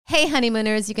Hey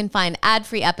honeymooners, you can find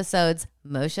ad-free episodes,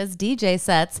 Moshe's DJ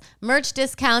sets, merch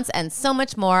discounts, and so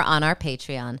much more on our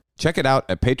Patreon. Check it out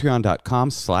at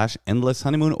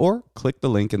patreon.com/endlesshoneymoon or click the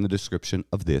link in the description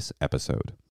of this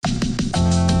episode.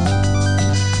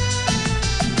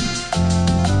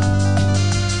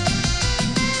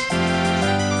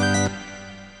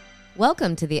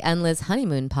 Welcome to the Endless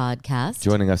Honeymoon Podcast.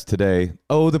 Joining us today,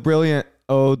 the brilliant,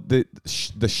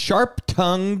 the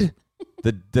sharp-tongued,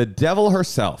 the devil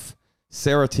herself,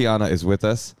 Sarah Tiana is with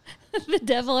us. The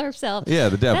devil herself. Yeah,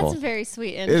 the devil. That's a very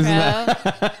sweet intro.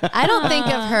 I don't think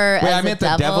of her as I meant a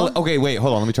the devil. devil. Okay, wait,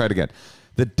 hold on. Let me try it again.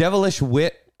 The devilish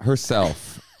wit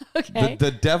herself. Okay. The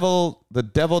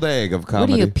deviled egg of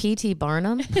comedy. What are you, P.T.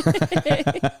 Barnum?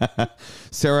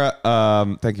 Sarah,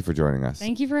 thank you for joining us.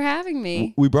 Thank you for having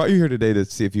me. We brought you here today to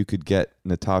see if you could get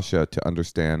Natasha to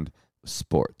understand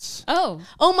sports. Oh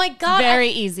my God. very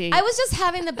easy. I was just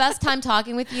having the best time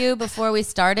talking with you before we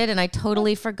started, and I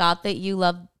totally forgot that you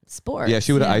love sports. Yeah,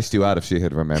 she would have iced you out if she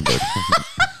had remembered.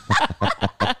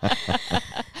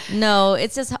 No,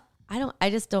 it's just,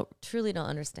 I just truly don't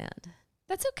understand.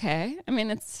 That's okay. I mean,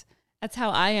 that's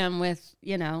how I am with,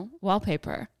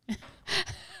 wallpaper.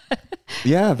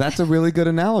 Yeah, that's a really good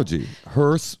analogy.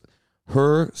 Her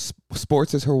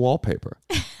sports is her wallpaper.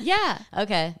 Yeah.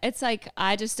 Okay. It's like,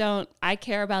 I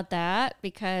care about that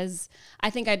because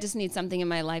I think I just need something in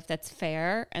my life that's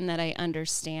fair and that I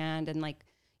understand. And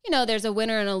there's a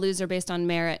winner and a loser based on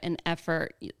merit and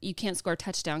effort. You can't score a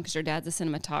touchdown because your dad's a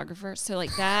cinematographer. So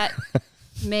that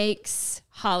makes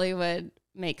Hollywood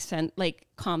make sense,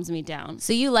 calms me down.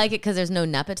 So you like it because there's no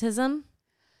nepotism?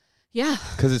 Yeah.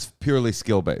 Because it's purely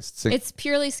skill-based. It's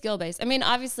purely skill-based. I mean,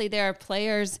 obviously, there are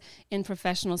players in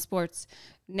professional sports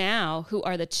now who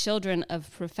are the children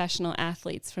of professional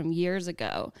athletes from years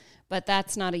ago, but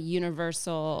that's not a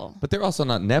universal... But they're also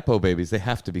not Nepo babies. They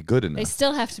have to be good enough. They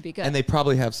still have to be good. And they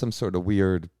probably have some sort of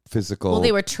weird physical... Well,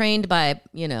 they were trained by,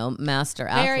 master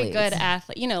Very athletes. good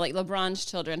athlete. Like LeBron's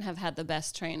children have had the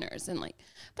best trainers.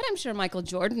 But I'm sure Michael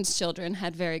Jordan's children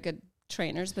had very good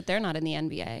trainers, but they're not in the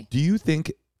NBA. Do you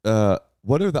think...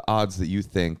 what are the odds that you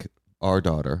think our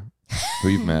daughter, who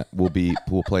you've met, will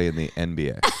play in the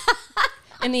NBA?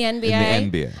 In the NBA? In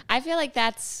the NBA. I feel like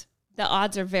the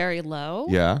odds are very low.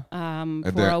 Yeah.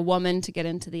 For a woman to get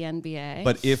into the NBA.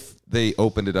 But if they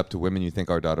opened it up to women, you think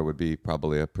our daughter would be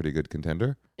probably a pretty good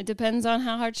contender? It depends on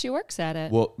how hard she works at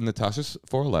it. Well, Natasha's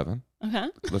 4'11". Uh-huh.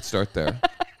 Let's start there.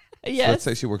 Yes. So let's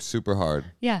say she works super hard.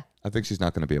 Yeah. I think she's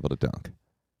not going to be able to dunk.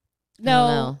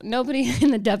 No, nobody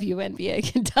in the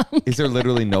WNBA can dunk. Is there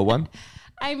literally no one?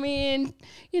 I mean,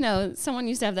 someone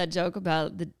used to have that joke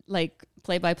about the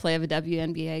play-by-play of a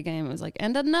WNBA game. It was like,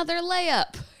 and another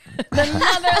layup.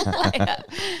 Another layup.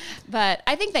 But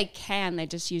I think they can. They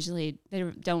just they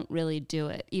don't really do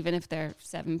it, even if they're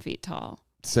 7 feet tall.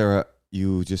 Sarah,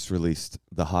 you just released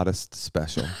the hottest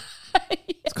special.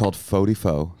 It's called Fody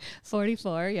Fo.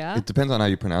 44, yeah. It depends on how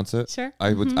you pronounce it. Sure.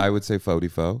 I would say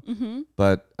Fody Fo. Mm-hmm.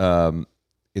 But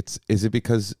is it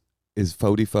because is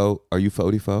Fody Fo? Are you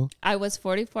Fody Fo? I was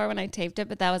 44 when I taped it,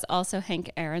 but that was also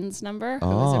Hank Aaron's number, who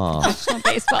was a professional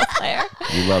baseball player.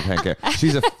 You love Hank Aaron.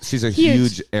 She's a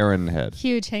huge Aaron head.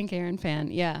 Huge Hank Aaron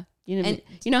fan. Yeah. You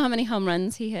know how many home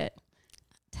runs he hit?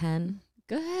 10.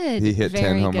 Good. He hit Very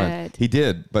 10 home good. runs. He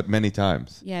did, but many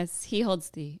times. Yes, he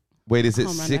holds the Wait, is it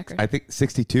home run 6? record. I think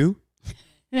 62.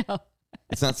 No.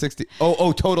 It's not 60.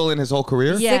 Oh, total in his whole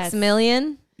career? Yeah. 6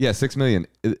 million? Yeah, 6 million.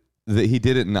 He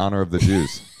did it in honor of the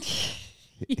Jews.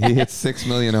 Yes. He hit 6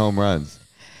 million home runs.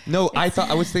 No, I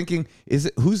was thinking,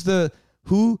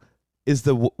 who is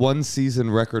the one season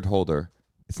record holder?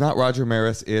 It's not Roger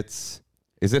Maris. Is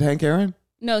it Hank Aaron?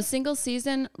 No, single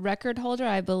season record holder,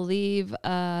 I believe.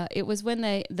 It was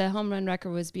when the home run record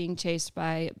was being chased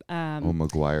by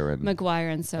McGuire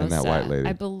and Sosa. and that white lady.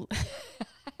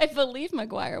 I believe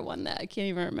McGuire won that. I can't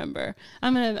even remember.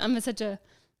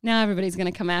 Now everybody's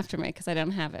gonna come after me because I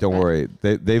don't have it. Don't worry,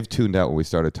 they've tuned out when we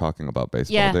started talking about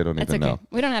baseball. Yeah, they don't even know.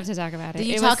 We don't have to talk about it. Do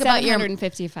you It talk was about your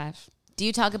 755? Do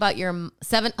you talk about your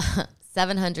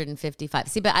 755?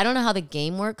 See, but I don't know how the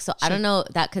game works, so I don't know.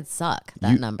 That could suck,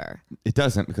 that number. It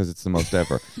doesn't because it's the most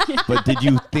ever. But did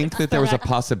you think that there was a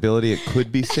possibility it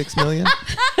could be 6 million?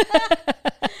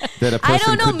 That a person I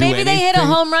don't know. could do Maybe they hit a anything?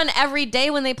 home run every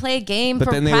day when they play a game But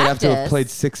for then they practice. would have to have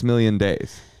played 6 million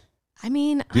days. I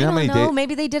mean, Do you know how I many don't know. days-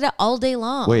 Maybe they did it all day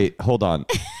long. Wait, hold on.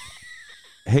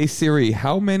 Hey Siri,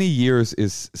 how many years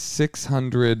is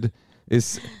 600?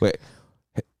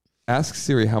 Ask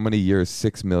Siri how many years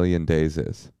 6 million days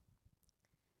is.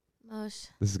 Mosh.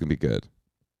 This is gonna be good.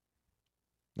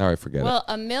 All right, forget it. Well,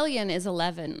 a million is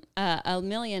 11. A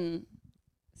million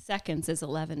seconds is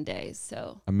 11 days.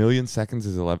 So A million seconds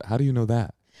is 11. How do you know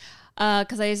that?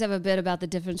 because I used to have a bit about the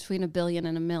difference between a billion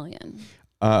and a million.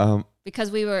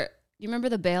 Because you remember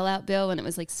the bailout bill when it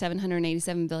was like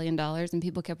 $787 billion and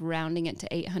people kept rounding it to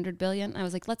 800 billion? I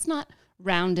was like, let's not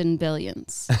round in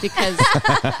billions because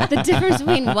the difference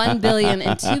between 1 billion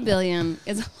and 2 billion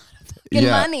is a lot of fucking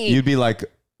money. You'd be like,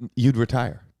 you'd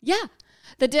retire. Yeah.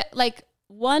 Like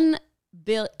 1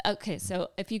 billion. Okay. So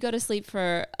if you go to sleep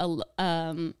for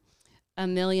a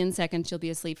million seconds, you'll be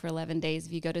asleep for 11 days.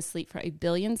 If you go to sleep for 1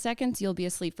 billion seconds, you'll be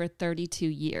asleep for 32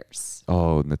 years.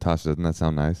 Oh, Natasha, doesn't that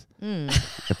sound nice?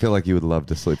 I feel like you would love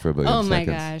to sleep for 1 billion Oh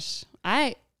seconds. my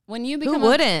gosh. When you become Who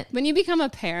wouldn't? When you become a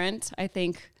parent, I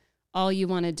think all you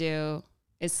want to do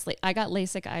is sleep. I got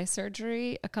LASIK eye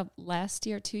surgery last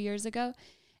year, 2 years ago.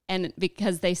 And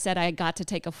because they said I got to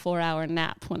take a 4-hour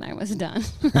nap when I was done.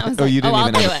 I was You didn't I'll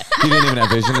even do have, it. You didn't even have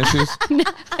vision issues?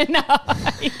 No.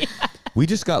 Yeah. We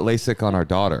just got LASIK on our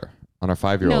daughter, on our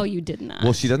 5-year-old. No, you did not.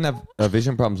 Well, she doesn't have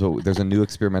vision problems, but there's a new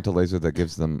experimental laser that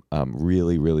gives them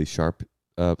really, really sharp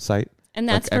sight. And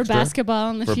that's like for extra basketball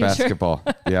in the for future. basketball.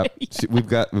 Yep. Yeah. We've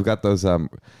got those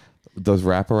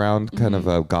wraparound kind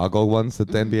of goggle ones that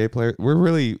the NBA players.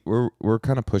 We're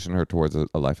kind of pushing her towards a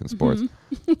life in sports.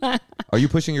 Are you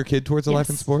pushing your kid towards a life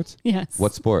in Yes. sports? Yes.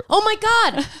 What sport? Oh my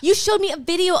God. You showed me a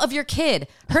video of your kid.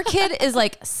 Her kid is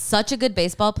like such a good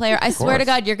baseball player. I swear to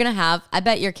God, I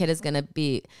bet your kid is going to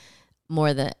be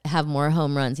have more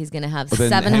home runs. He's going to have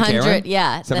Than Hank 700. Aaron?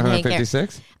 Yeah. Than Hank Aaron.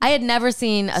 756? I had never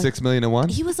seen 6 million and one?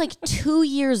 he was like 2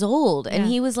 years old and Yeah.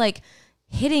 he was like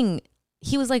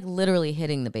literally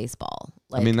hitting the baseball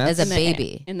like, I mean, that's- as a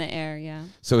baby. In the air, yeah.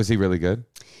 So is he really good?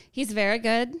 He's very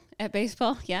good at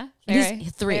baseball. Yeah. He's Very,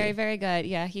 3. Very, very good.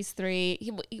 Yeah. He's 3.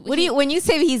 When you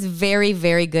say he's very,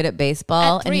 very good at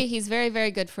baseball, At 3, he's very,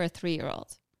 very good for a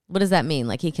 3-year-old. what does that mean?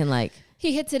 Like he can like,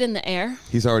 He hits it in the air.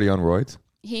 He's already on roids?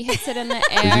 He hits it in the Is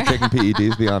he air. taking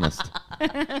PEDs? Be honest. No,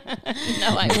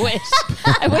 I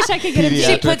wish. I wish I could get him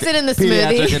She to puts it in the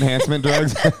Pediatric smoothie. enhancement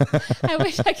drugs? I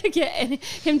wish I could get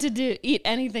him to eat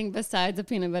anything besides a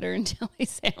peanut butter and jelly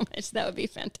sandwich. That would be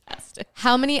fantastic.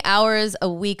 How many hours a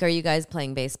week are you guys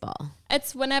playing baseball?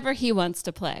 It's whenever he wants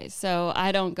to play. So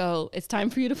I don't go, it's time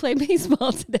for you to play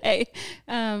baseball today.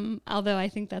 Although I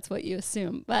think that's what you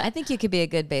assume. But I think you could be a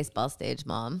good baseball stage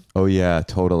mom. Oh, yeah,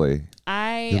 totally.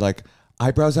 You're like,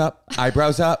 eyebrows up,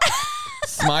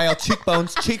 smile,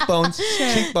 cheekbones,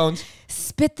 cheekbones.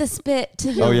 Spit the spit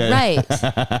to your yeah. right.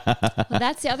 Well,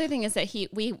 that's the other thing is that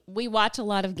we watch a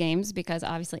lot of games because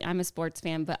obviously I'm a sports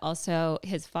fan, but also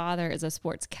his father is a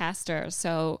sportscaster.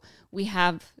 So we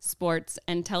have sports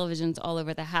and televisions all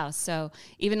over the house. So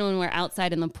even when we're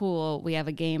outside in the pool, we have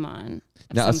a game on.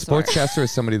 Now, a sportscaster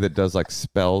is somebody that does like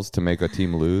spells to make a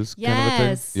team lose kind of a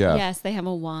Yes. thing? Yeah. Yes, they have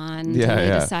a wand Yeah, and they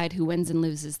yeah. decide who wins and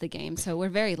loses the game. So we're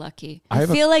very lucky. I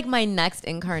feel like my next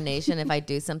incarnation, if I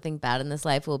do something bad in this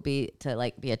life, will be to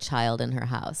like be a child in her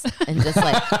house and just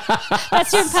like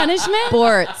That's your punishment?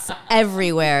 sports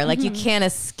everywhere. Like you can't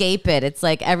escape it. It's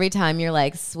like every time you're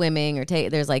like swimming or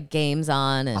there's like games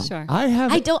on and Sure.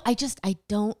 I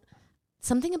don't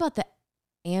something about the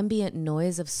ambient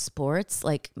noise of sports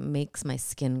like makes my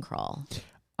skin crawl.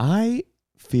 I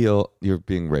feel you're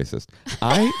being racist.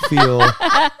 I feel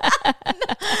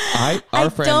our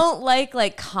friend don't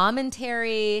like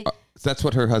commentary. that's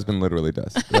what her husband literally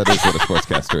does. That is what a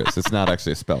sportscaster is. It's not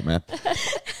actually a spell, man.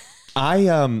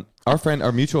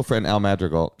 Our mutual friend Al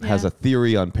Madrigal has Yeah. a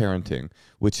theory on parenting,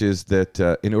 which is that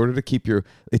in order to keep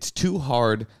it's too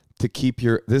hard to keep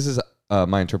this is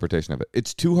my interpretation of it.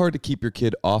 It's too hard to keep your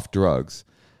kid off drugs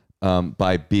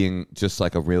by being just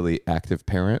like a really active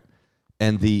parent.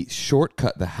 And the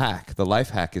shortcut, the life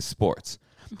hack is sports.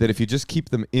 That if you just keep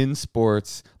them in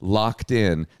sports, locked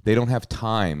in, they don't have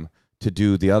time to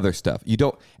do the other stuff. You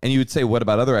would say, what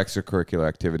about other extracurricular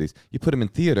activities? You put them in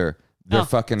theater, they're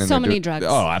fucking. so many drugs.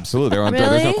 Oh, absolutely. They're on drugs.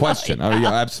 There's no Really? question. Oh,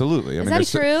 yeah, absolutely. I mean, that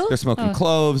they're true? They're smoking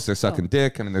cloves. They're sucking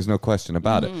dick. I mean, there's no question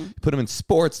about it. You put them in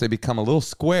sports, they become a little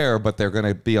square, but they're going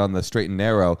to be on the straight and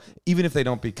narrow. Even if they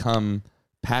don't become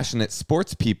passionate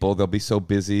sports people, they'll be so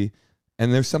busy.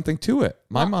 And there's something to it.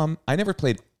 My mom, I never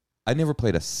played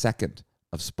a second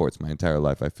of sports my entire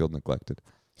life. I feel neglected.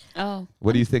 Oh,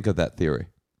 What do you think of that theory?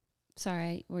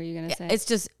 sorry. What were you going to say? It's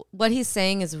just what he's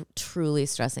saying is truly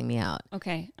stressing me out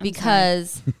okay. I'm sorry.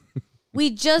 because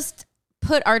we just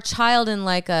put our child in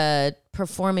like a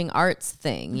performing arts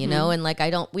thing, you know, and like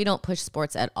we don't push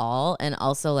sports at all. And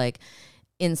also like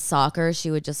in soccer, she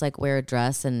would just like wear a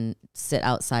dress and sit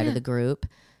outside of the group.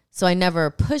 So I never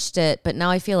pushed it, but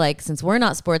now I feel like since we're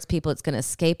not sports people, it's going to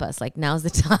escape us. Like now's the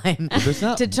time There's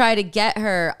not- to try to get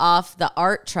her off the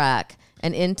art track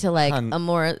and into like a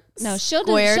more No, she'll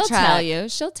square track. tell you.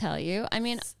 She'll tell you. I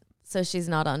mean, So she's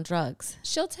not on drugs.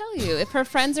 she'll tell you. If her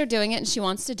friends are doing it and she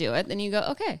wants to do it, then you go,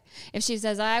 okay. If she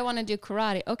says, I want to do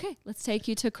karate, okay, let's take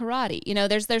you to karate. You know,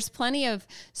 there's plenty of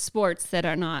sports that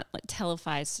are not like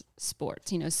televised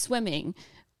sports, you know, swimming.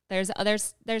 There's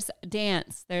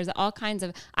dance. There's all kinds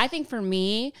of, I think for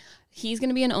me, he's going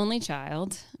to be an only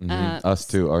child. Ours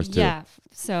too. Yeah.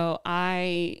 So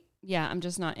I'm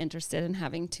just not interested in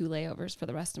having 2 layovers for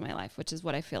the rest of my life, which is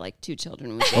what I feel like 2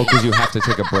 children would do. Oh, because you have to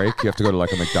take a break? You have to go to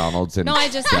like a McDonald's and No, I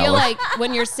just feel like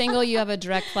when you're single, you have a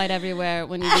direct flight everywhere.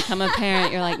 When you become a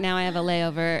parent, you're like, now I have a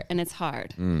layover, and it's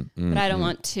hard. But I don't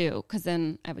want 2, because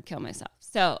then I would kill myself.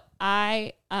 So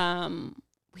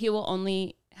he will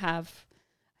only have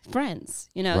friends,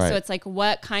 you know? Right. So it's like,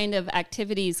 what kind of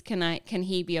activities can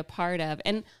he be a part of?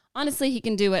 And honestly, he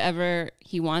can do whatever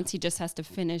he wants. He just has to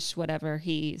finish whatever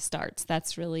he starts.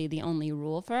 That's really the only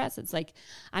rule for us. It's like,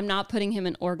 I'm not putting him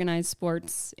in organized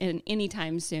sports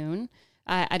anytime soon.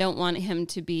 I don't want him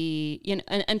to be, you know,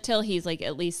 until he's like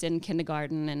at least in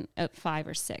kindergarten and at 5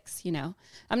 or 6, you know.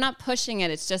 I'm not pushing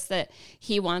it. It's just that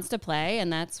he wants to play,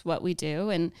 and that's what we do.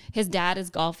 And his dad is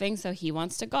golfing, so he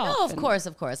wants to golf. Oh, of course.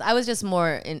 I was just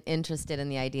more interested in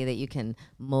the idea that you can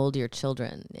mold your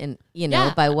children in, you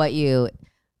know, by what you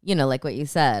know, like what you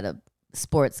said,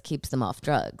 sports keeps them off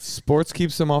drugs. Sports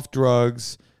keeps them off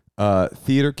drugs.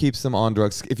 Theater keeps them on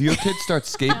drugs. If your kid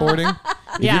starts skateboarding,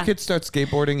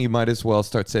 you might as well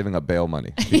start saving up bail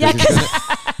money. Because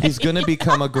he's gonna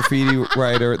become a graffiti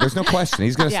writer. There's no question.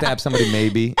 He's gonna stab somebody,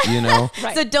 maybe, you know.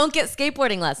 Right. So don't get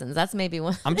skateboarding lessons. That's maybe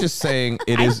one. I'm just saying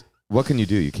it is. What can you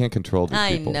do? You can't control these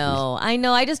people. I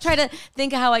know. I just try to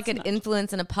think of how I could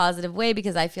influence in a positive way,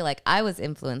 because I feel like I was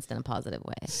influenced in a positive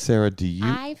way. Sarah, do you?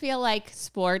 I feel like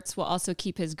sports will also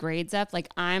keep his grades up. Like,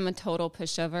 I'm a total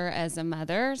pushover as a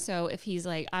mother. So if he's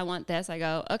like, I want this, I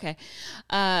go, okay.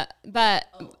 But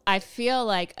I feel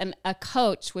like a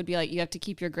coach would be like, you have to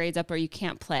keep your grades up or you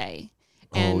can't play.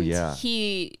 And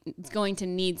he's going to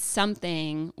need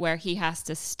something where he has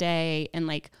to stay and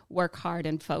like work hard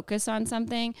and focus on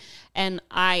something. And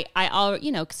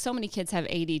you know, so many kids have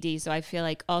ADD. So I feel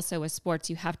like also with sports,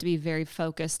 you have to be very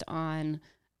focused on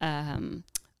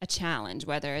a challenge,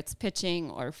 whether it's pitching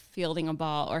or fielding a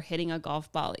ball or hitting a golf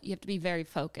ball. You have to be very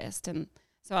focused. And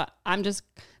so I'm just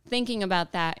thinking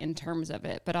about that in terms of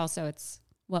it, but also it's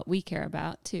what we care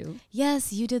about too.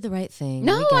 Yes, you did the right thing.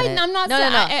 No, I'm not.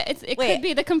 No. It could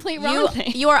be the complete wrong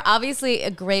thing. You are obviously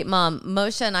a great mom.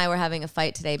 Moshe and I were having a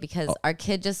fight today because our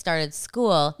kid just started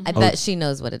school. I bet she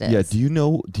knows what it is. Yeah. Do you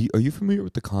know? Are you familiar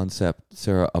with the concept,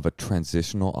 Sarah, of a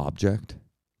transitional object?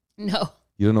 No.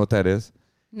 You don't know what that is?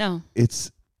 No.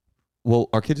 Well,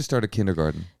 our kid just started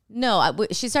kindergarten. No,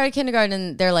 she started kindergarten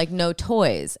and they're like, no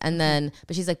toys. And then,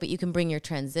 but she's like, but you can bring your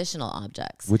transitional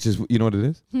objects. Which is, you know what it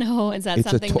is? No, is that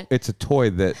something? It's a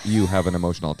toy that you have an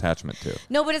emotional attachment to.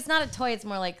 No, but it's not a toy. It's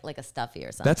more like a stuffy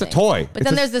or something. That's a toy. But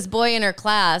then there's this boy in her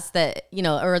class that, you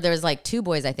know, or there's like 2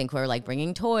 boys, I think, who are like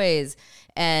bringing toys.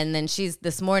 And then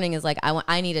this morning is like,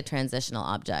 I need a transitional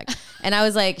object. And I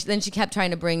was like, then she kept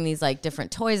trying to bring these like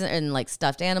different toys and like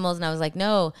stuffed animals. And I was like,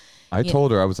 no. I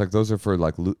told her, I was like, those are for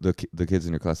like the kids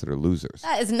in your class that are losers.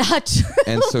 That is not true.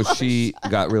 And so she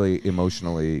got really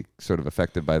emotionally sort of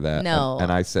affected by that. No.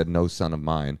 And I said, no son of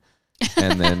mine.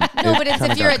 And then no, but it's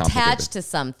if you're attached to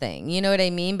something. You know what I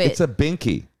mean? But it's a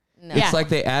binky. No. It's like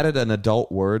they added an adult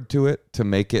word to it to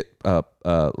make it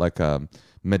like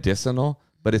medicinal,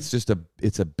 but it's just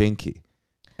it's a binky.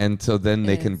 And so then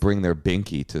they can bring their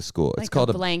binky to school. Like it's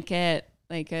called a blanket.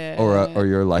 Like or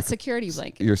you're like a security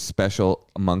blanket. Your special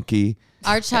monkey.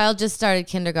 Our child just started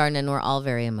kindergarten and we're all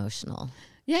very emotional.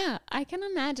 Yeah, I can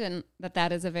imagine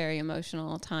that is a very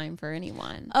emotional time for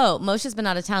anyone. Oh, Moshe's been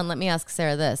out of town. Let me ask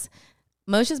Sarah this.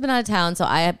 Moshe's been out of town, so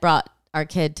I had brought our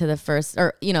kid to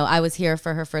I was here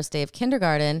for her first day of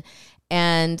kindergarten,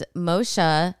 and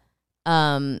Moshe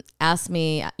asked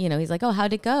me, he's like, oh,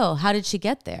 how'd it go? How did she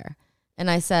get there? And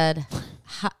I said,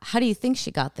 how do you think she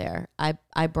got there?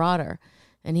 I brought her.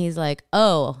 And he's like,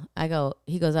 oh,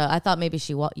 he goes, oh, I thought maybe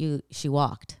she walked.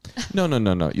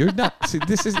 No. You're not. See,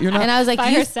 you're not. And I was like,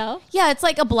 by herself? Yeah, it's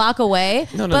like a block away.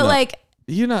 No. But like,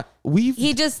 you're not.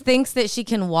 He just thinks that she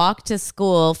can walk to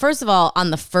school. First of all,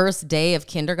 on the first day of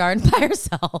kindergarten by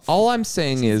herself. All I'm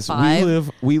saying is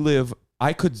 5. we live.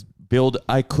 I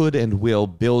could and will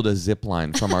build a zip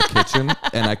line from our kitchen,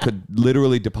 and I could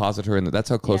literally deposit her in there. That's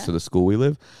how close to the school we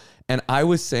live. And I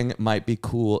was saying it might be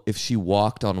cool if she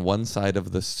walked on one side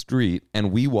of the street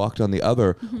and we walked on the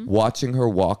other, watching her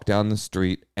walk down the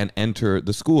street and enter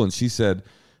the school. And she said,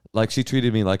 Like she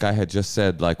treated me like I had just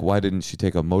said, like, why didn't she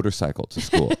take a motorcycle to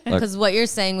school? Like, Because what you're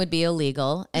saying would be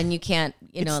illegal, and you can't,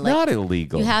 it's not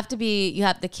illegal.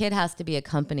 the kid has to be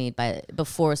accompanied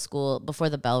before school, before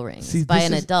the bell rings, See, by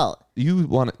an adult. You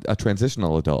want a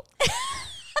transitional adult.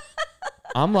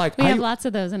 I'm like, We have lots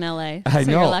of those in LA. I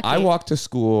so know. You're lucky. I walk to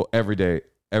school every day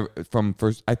from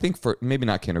first, I think for maybe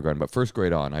not kindergarten, but first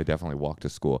grade on, I definitely walk to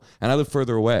school. And I live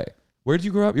further away. Where did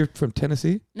you grow up? You're from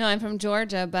Tennessee? No, I'm from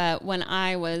Georgia, but when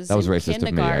I was That was in racist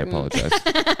of me. I kindergarten-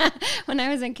 apologize. When I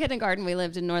was in kindergarten, we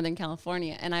lived in Northern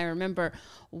California, and I remember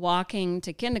walking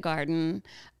to kindergarten,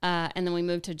 and then we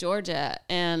moved to Georgia,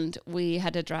 and we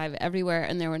had to drive everywhere,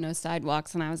 and there were no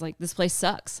sidewalks, and I was like, this place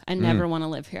sucks. I never want to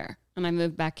live here. And I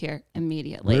moved back here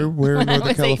immediately. Where in when I Northern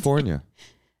was 18. California?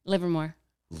 Livermore.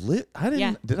 I didn't.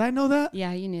 Yeah. Did I know that?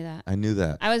 Yeah, you knew that. I knew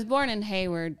that. I was born in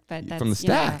Hayward, but that's From the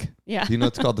stack. Yeah. Do you know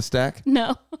what's called the stack?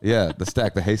 No. Yeah, the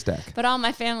stack, the haystack. But all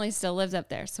my family still lives up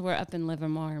there. So we're up in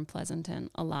Livermore and Pleasanton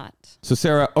a lot. So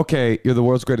Sarah, okay, you're the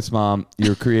world's greatest mom.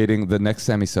 You're creating the next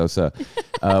Sammy Sosa.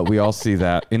 We all see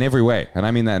that in every way, and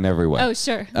I mean that in every way. Oh,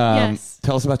 sure. Yes.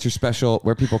 Tell us about your special,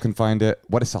 where people can find it,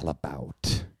 what it's all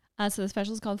about. So the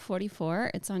special is called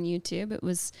 44. It's on YouTube. It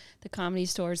was the Comedy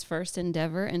Store's first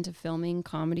endeavor into filming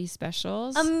comedy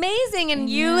specials. Amazing. And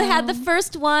you had the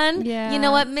first one. Yeah. You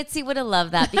know what? Mitzi would have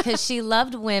loved that because she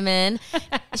loved women.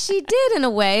 She did in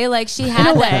a way. Like she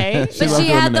had way. But loved she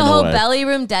had women the in a whole way. belly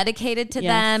room dedicated to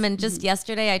Yes. them. And just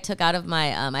yesterday I took out of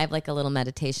my I have like a little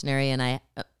meditation area and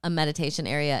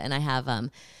I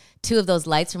have two of those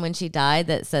lights from when she died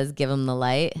that says give them the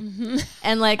light.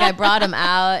 And like I brought them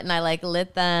out and I like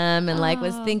lit them and like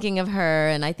was thinking of her.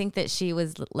 And I think that she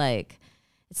was like,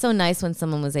 it's so nice when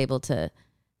someone was able to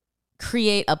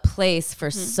create a place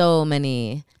for so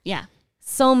many Yeah.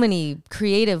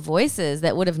 creative voices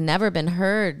that would have never been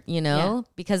heard,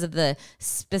 because of the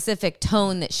specific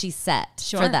tone that she set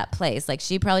Sure. for that place. Like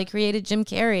she probably created Jim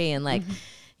Carrey and like,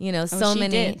 so she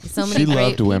many, did. so many She great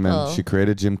loved women. people. She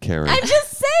created Jim Carrey. I'm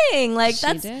just saying, like She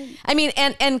that's. did. I mean,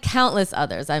 and countless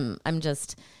others. I'm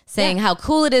just saying how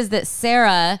cool it is that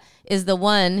Sarah is the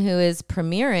one who is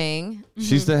premiering.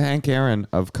 She's the Hank Aaron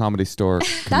of Comedy Store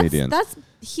comedians. That's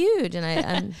huge, and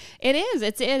I'm It is.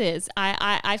 It is.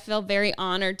 I feel very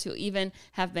honored to even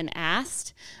have been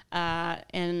asked,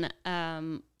 and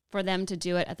for them to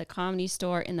do it at the Comedy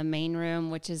Store in the main room,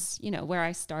 which is, where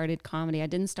I started comedy. I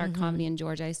didn't start comedy in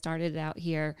Georgia. I started it out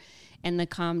here, and the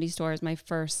Comedy Store is my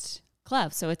first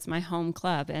club. So it's my home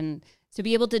club. And to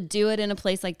be able to do it in a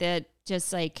place like that,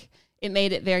 just like it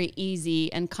made it very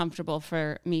easy and comfortable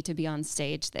for me to be on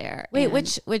stage there. wait, And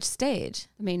which stage?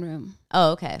 the main room.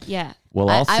 Oh, okay. Yeah. well,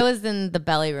 also, I was in the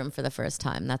belly room for the first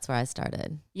time. That's where I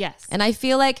started. Yes. And I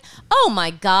feel like, oh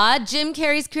my God, Jim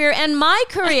Carrey's career and my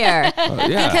career.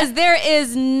 yeah. Because there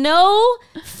is no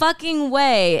fucking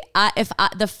way.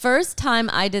 The first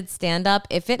time I did stand up,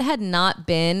 if it had not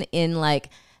been in like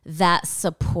that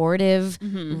supportive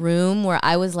room where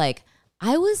I was like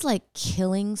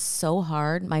killing so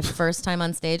hard my first time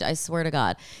on stage, I swear to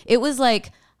God. It was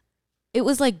like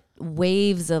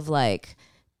waves of like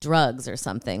drugs or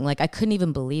something. Like I couldn't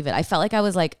even believe it. I felt like I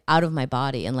was like out of my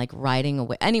body and like riding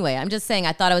away. Anyway, I'm just saying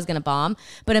I thought I was going to bomb,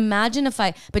 but imagine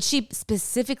but she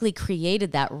specifically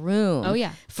created that room Oh,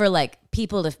 yeah. for like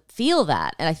people to feel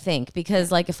that. And I think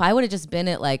because like if I would have just been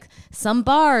at like some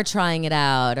bar trying it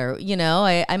out or,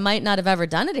 I might not have ever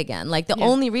done it again. Like the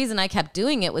only reason I kept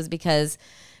doing it was because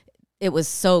it was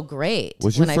so great.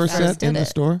 was your when first I first set did in the it.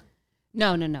 store?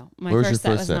 No. My Where was first your set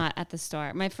first was set? not at the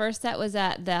store. My first set was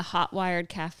at the Hot Wired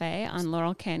Cafe on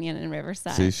Laurel Canyon in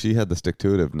Riverside. See, she had the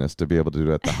stick-to-itiveness to be able to do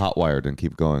it at the Hot Wired and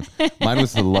keep going. Mine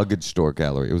was the Luggage Store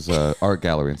Gallery. It was an art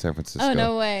gallery in San Francisco. Oh,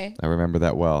 no way. I remember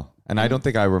that well. And I don't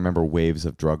think I remember waves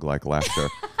of drug-like laughter.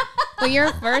 Well,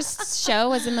 your first show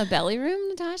was in the belly room,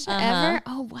 Natasha, ever?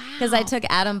 Oh, wow. Because I took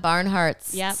Adam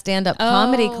Barnhart's Yep. stand-up Oh,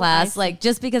 comedy I class, see. like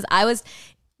just because I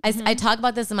talk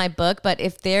about this in my book, but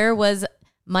if there was,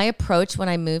 my approach when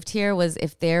I moved here was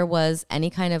if there was any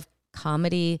kind of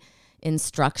comedy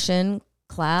instruction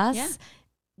class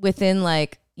within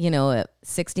like, a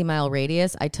 60-mile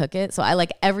radius, I took it. So I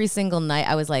like every single night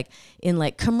I was like in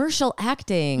like commercial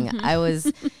acting. I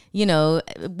was,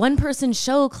 one person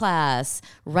show class,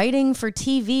 writing for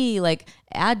TV, like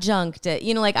adjunct,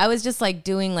 like I was just like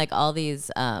doing like all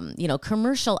these,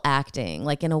 commercial acting,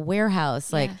 like in a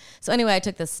warehouse. Like, so anyway, I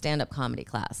took this stand-up comedy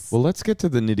class. Well, let's get to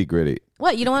the nitty-gritty.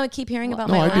 What? You don't want to keep hearing about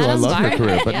No, my I do. I Adam's love your bar.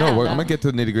 career. But Yeah, no, I'm no. going to get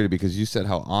to the nitty-gritty because you said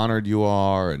how honored you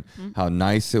are and how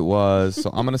nice it was. So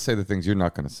I'm going to say the things you're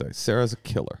not going to say. Sarah's a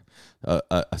killer.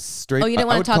 a straight. Oh, you didn't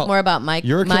want to talk more about my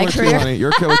You're a killer my too, career? honey. You're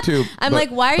a killer too. I'm like,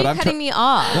 why are you cutting me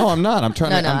off? No, I'm not. I'm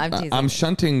trying No, to. I'm teasing I'm you.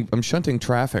 shunting. I'm shunting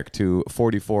traffic to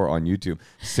 44 on YouTube.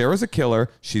 Sarah's a killer.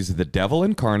 She's the devil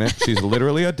incarnate. She's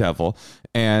literally a devil.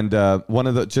 And one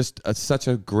of the such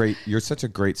a great. You're such a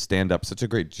great stand-up, such a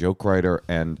great joke writer,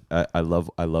 and I love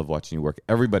watching you work.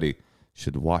 Everybody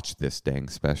should watch this dang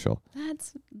special.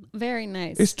 That's very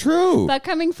nice. It's true. But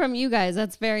coming from you guys,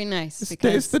 that's very nice.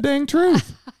 It's the dang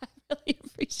truth. I really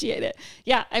appreciate it.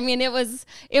 Yeah, I mean, it was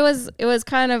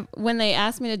kind of, when they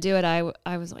asked me to do it,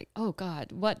 I was like, oh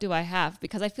God, what do I have?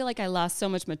 Because I feel like I lost so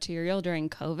much material during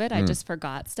COVID. I just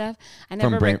forgot stuff. I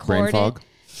never brain recorded. fog?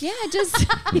 Yeah, just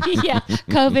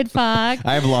COVID fog.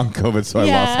 I have long COVID, so I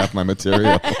lost half my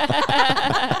material.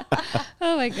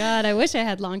 Oh my God, I wish I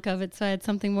had long COVID so I had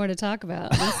something more to talk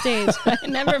about on stage. I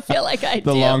never feel like I do.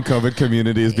 The long COVID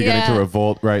community is beginning to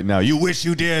revolt right now. You wish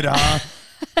you did, huh?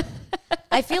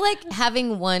 I feel like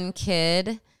having one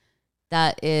kid,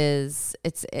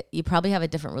 you probably have a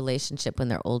different relationship when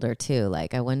they're older too.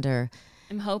 Like, I wonder.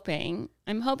 I'm hoping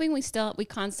we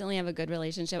constantly have a good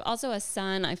relationship. Also, a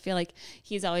son, I feel like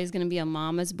he's always going to be a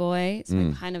mama's boy. So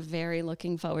I'm kind of very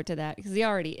looking forward to that because he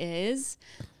already is.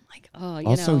 Like,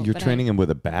 you're training him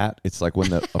with a bat. It's like when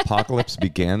the apocalypse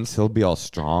begins, he'll be all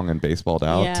strong and baseballed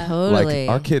out. Yeah. Totally. Like,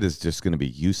 our kid is just going to be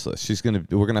useless. We're going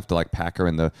to have to like pack her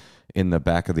in the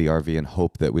back of the RV and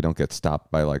hope that we don't get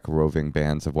stopped by like roving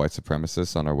bands of white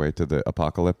supremacists on our way to the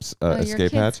apocalypse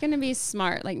escape your hatch. kid's going to be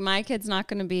smart. Like, my kid's not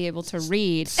going to be able to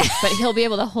read, but he'll be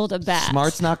able to hold a bat.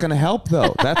 Smart's not going to help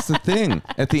though. That's the thing.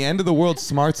 At the end of the world,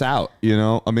 smart's out. You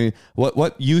know, I mean,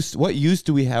 what use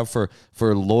do we have for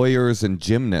lawyers and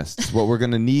gymnasts? What we're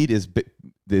going to need is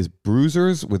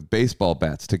bruisers with baseball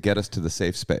bats to get us to the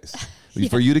safe space.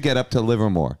 For you to get up to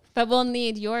Livermore. But we'll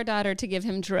need your daughter to give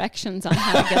him directions on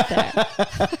how to get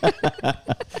there.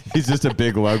 He's just a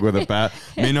big lug with a bat.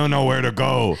 Me don't know where to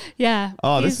go. Yeah.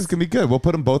 Oh, this is going to be good. We'll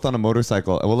put them both on a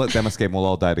motorcycle and we'll let them escape and we'll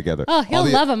all die together. Oh, he'll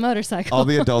love a motorcycle. All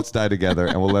the adults die together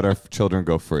and we'll let our children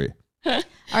go free. All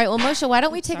right, well, Moshe, why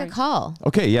don't we take a call?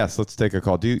 Okay, yes, let's take a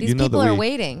call. These people are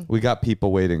waiting. We got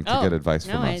people waiting to get advice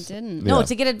from us. No, I didn't. No,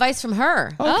 to get advice from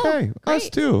her. Okay, us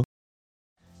too.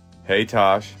 Hey,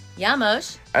 Tosh. Yeah,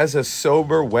 Moshe. As a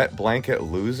sober, wet blanket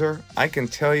loser, I can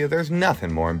tell you there's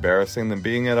nothing more embarrassing than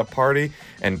being at a party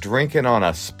and drinking on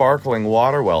a sparkling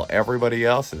water while everybody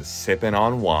else is sipping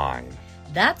on wine.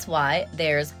 That's why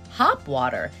there's hop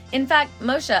water. In fact,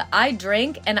 Moshe, I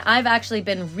drink and I've actually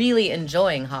been really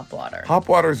enjoying hop water. Hop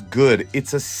water's good.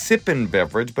 It's a sipping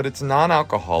beverage, but it's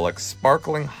non-alcoholic,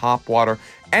 sparkling hop water,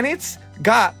 and it's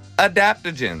got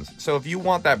adaptogens. So if you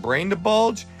want that brain to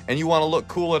bulge and you want to look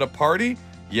cool at a party,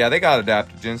 yeah, they got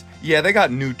adaptogens. Yeah, they got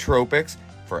nootropics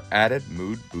for added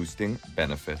mood-boosting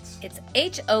benefits. It's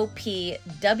HOPWTR,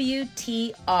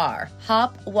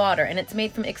 hop water, and it's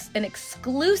made from an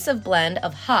exclusive blend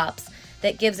of hops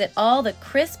that gives it all the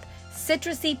crisp,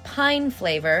 citrusy pine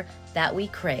flavor that we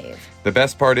crave. The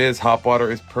best part is hop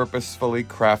water is purposefully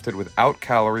crafted without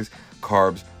calories,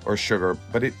 carbs, or sugar,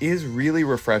 but it is really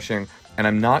refreshing, and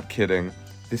I'm not kidding.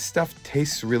 This stuff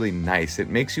tastes really nice. It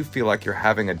makes you feel like you're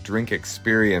having a drink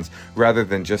experience rather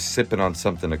than just sipping on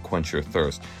something to quench your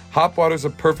thirst. Hop water's a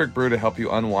perfect brew to help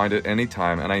you unwind at any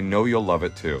time, and I know you'll love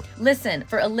it too. Listen,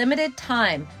 for a limited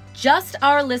time, just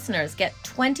our listeners get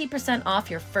 20% off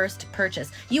your first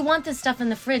purchase. You want this stuff in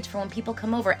the fridge for when people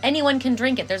come over. Anyone can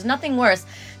drink it. There's nothing worse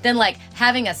than like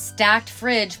having a stacked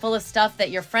fridge full of stuff that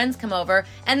your friends come over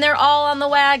and they're all on the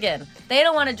wagon. They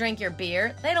don't want to drink your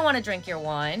beer. They don't want to drink your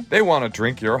wine. They want to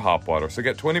drink your hop water. So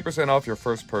get 20% off your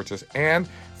first purchase and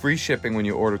free shipping when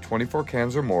you order 24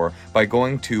 cans or more by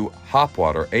going to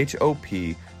Hopwater,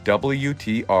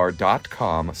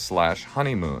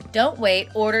 HOPWTR.com/honeymoon. Don't wait.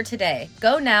 Order today.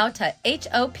 Go now to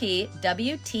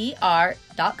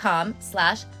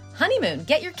HOPWTR.com/honeymoon.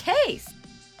 Get your case.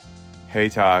 Hey,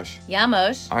 Tosh. Yeah,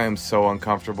 Moshe. I am so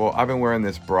uncomfortable. I've been wearing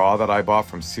this bra that I bought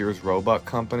from Sears Roebuck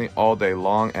Company all day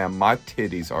long, and my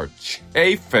titties are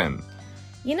chafing.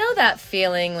 You know that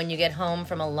feeling when you get home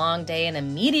from a long day and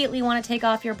immediately want to take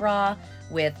off your bra?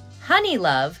 With Honey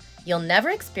Love, you'll never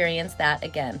experience that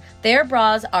again. Their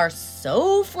bras are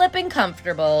so flippin'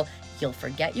 comfortable, you'll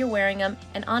forget you're wearing them,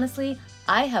 and honestly,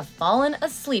 I have fallen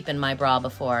asleep in my bra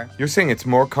before. You're saying it's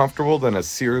more comfortable than a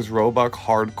Sears Roebuck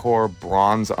hardcore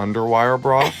bronze underwire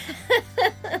bra?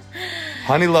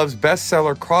 Honey Love's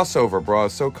bestseller crossover bra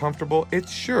is so comfortable,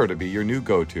 it's sure to be your new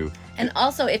go-to. And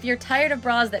also, if you're tired of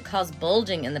bras that cause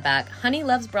bulging in the back, Honey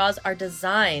Love's bras are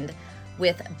designed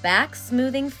with back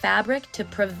smoothing fabric to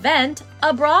prevent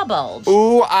a bra bulge.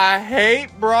 Ooh, I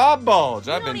hate bra bulge.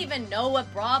 You don't even know what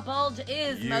bra bulge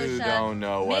is, Moshe. You don't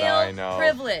know what Male I know.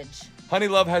 privilege. Honey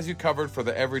Love has you covered for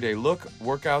the everyday look,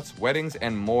 workouts, weddings,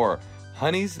 and more.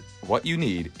 Honey's what you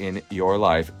need in your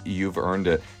life. You've earned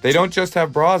it. They don't just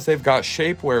have bras, they've got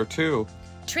shapewear too.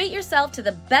 Treat yourself to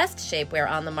the best shapewear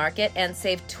on the market and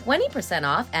save 20%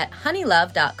 off at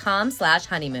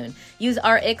honeylove.com/honeymoon. Use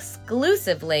our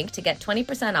exclusive link to get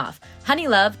 20% off.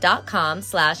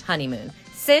 honeylove.com/honeymoon.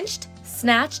 Cinched,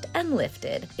 snatched, and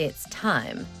lifted. It's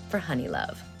time for Honey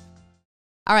Love.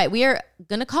 All right, we are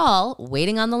going to call.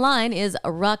 Waiting on the line is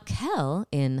Raquel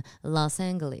in Los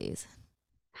Angeles.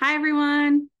 Hi,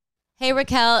 everyone. Hey,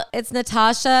 Raquel. It's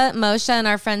Natasha, Moshe, and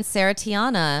our friend Sarah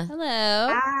Tiana.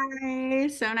 Hello. Hi.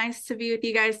 So nice to be with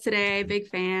you guys today. Big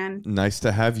fan. Nice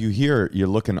to have you here. You're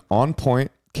looking on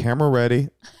point, camera ready.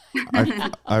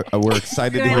 We're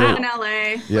excited to Doing hear out in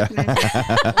LA. Yeah.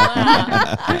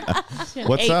 Wow.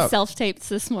 What's 8 up? self-tapes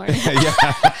this morning. Yeah.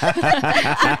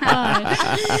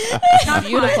 Not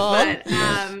Beautiful. Quite,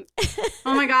 but,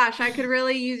 oh my gosh, I could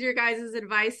really use your guys'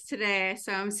 advice today.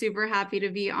 So I'm super happy to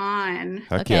be on.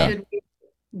 Heck Okay. yeah. Should we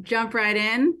jump right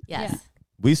in? Yes. Yeah.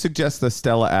 We suggest the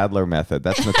Stella Adler method.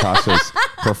 That's Natasha's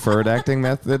preferred acting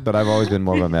method, but I've always been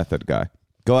more of a method guy.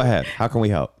 Go ahead. How can we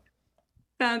help?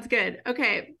 Sounds good.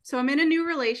 Okay. So I'm in a new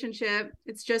relationship.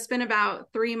 It's just been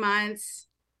about 3 months.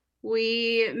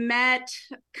 We met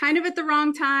kind of at the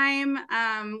wrong time.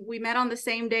 We met on the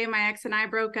same day my ex and I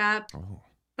broke up, Oh.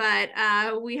 but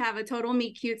we have a total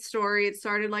meet cute story. It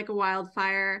started like a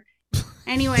wildfire.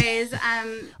 Anyways,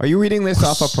 Are you reading this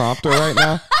off a prompter right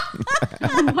now?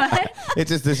 what?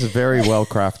 This is very well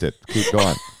crafted. Keep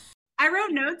going. I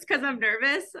wrote notes because I'm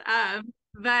nervous.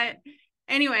 But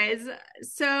anyways,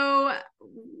 so,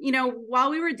 while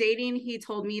we were dating, he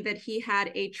told me that he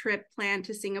had a trip planned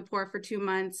to Singapore for 2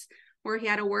 months where he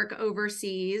had to work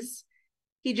overseas.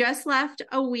 He just left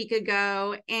a week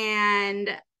ago. And,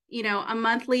 a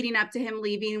month leading up to him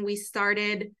leaving, we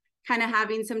started kind of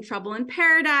having some trouble in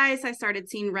paradise. I started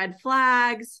seeing red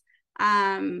flags.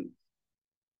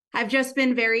 I've just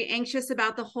been very anxious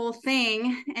about the whole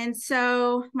thing. And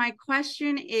so my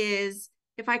question is,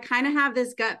 if I kind of have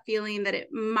this gut feeling that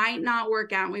it might not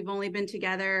work out, and we've only been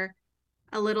together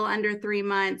a little under 3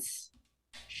 months,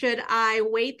 should I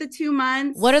wait the 2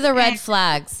 months? What are the red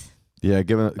flags? Yeah,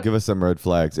 give us some red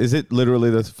flags. Is it literally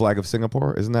the flag of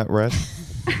Singapore? Isn't that red?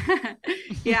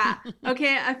 Yeah.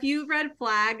 Okay. A few red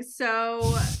flags.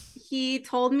 So he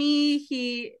told me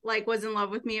he was in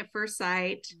love with me at first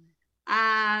sight.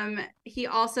 He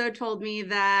also told me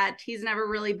that he's never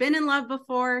really been in love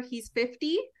before. He's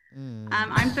 50.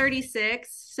 I'm 36.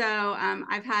 So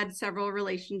I've had several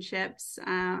relationships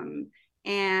and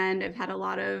I've had a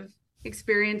lot of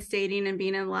experience dating and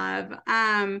being in love.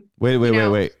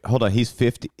 Wait. Hold on. He's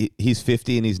 50. He's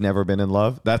 50 and he's never been in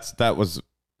love. That's a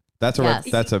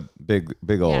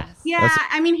big old. Yes. Yeah.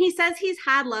 I mean, he says he's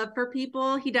had love for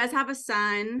people. He does have a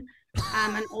son,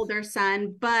 an older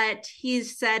son, but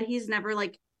he's said he's never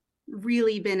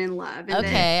really been in love. And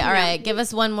Okay. All right. Give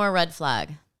us one more red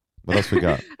flag. What else we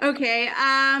got? Okay.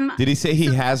 Did he say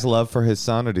he has love for his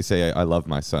son, or did he say I love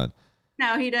my son?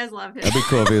 No, he does love him. That'd be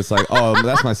cool if he was like, oh,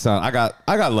 that's my son. I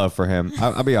got love for him.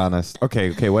 I'll be honest.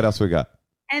 Okay. What else we got?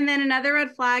 And then another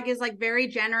red flag is very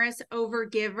generous over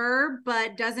giver,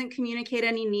 but doesn't communicate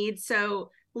any needs. So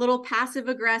a little passive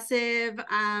aggressive,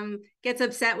 gets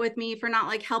upset with me for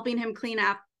not helping him clean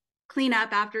up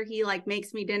after he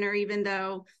makes me dinner, even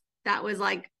though that was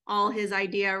all his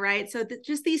idea. Right. So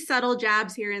just these subtle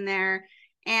jabs here and there,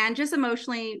 and just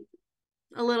emotionally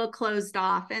a little closed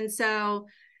off. And so,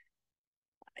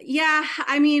 yeah,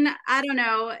 I mean, I don't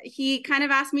know. He kind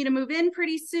of asked me to move in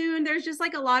pretty soon. There's just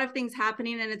a lot of things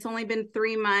happening, and it's only been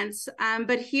 3 months.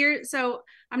 So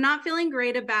I'm not feeling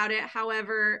great about it.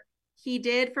 However, he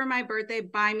did for my birthday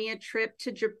buy me a trip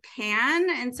to Japan.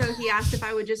 And so he asked if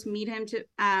I would just meet him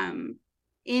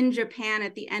in Japan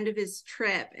at the end of his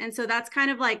trip. And so that's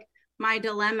kind of my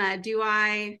dilemma. Do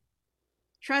I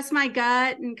trust my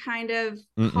gut and kind of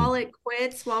call it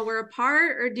quits while we're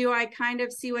apart? Or do I kind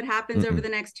of see what happens over the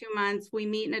next 2 months? We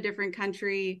meet in a different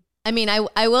country. I mean,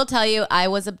 I will tell you, I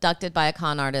was abducted by a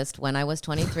con artist when I was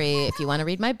 23. If you want to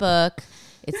read my book,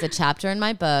 it's a chapter in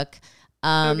my book.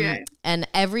 Okay. And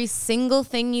every single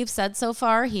thing you've said so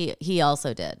far, he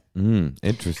also did.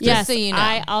 Interesting. Yes, so you know.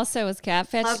 I also was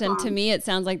catfished, Love and to mom. me, it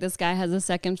sounds like this guy has a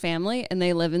second family, and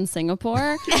they live in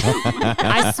Singapore.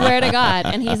 I swear to God.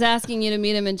 And he's asking you to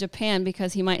meet him in Japan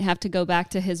because he might have to go back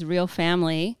to his real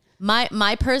family.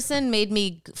 My person made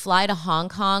me fly to Hong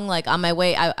Kong. Like on my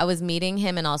way, I was meeting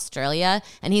him in Australia,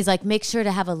 and he's like, make sure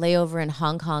to have a layover in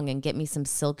Hong Kong and get me some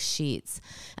silk sheets.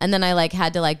 And then I like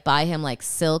had to like buy him like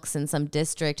silks in some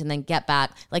district and then get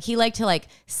back. Like he liked to like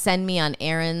send me on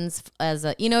errands as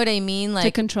a, you know what I mean? Like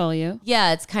to control you.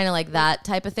 Yeah, it's kind of like that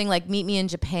type of thing. Like meet me in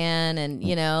Japan, and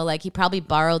you know, like he probably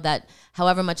borrowed that,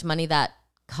 however much money that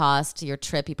cost your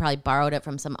trip, he probably borrowed it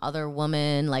from some other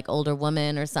woman, like older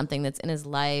woman or something that's in his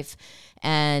life.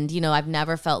 And you know, I've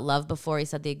never felt love before. He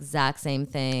said the exact same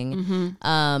thing.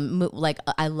 Like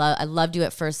I loved you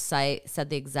at first sight. Said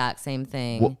the exact same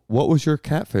thing. What was your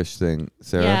catfish thing,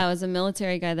 Sarah? Yeah, it was a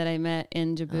military guy that I met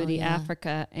in Djibouti,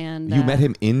 Africa, and you met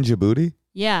him in Djibouti.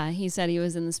 Yeah, he said he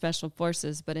was in the special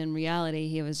forces, but in reality,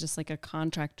 he was just like a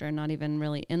contractor, not even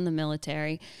really in the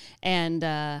military. And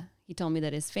he told me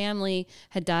that his family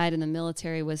had died in the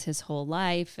military, was his whole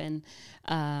life. And,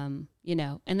 you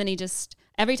know, and then he just,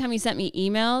 every time he sent me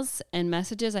emails and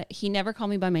messages, he never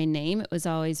called me by my name. It was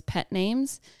always pet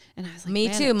names. And I was like, me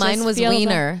man, too. Mine was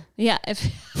Wiener. Yeah. If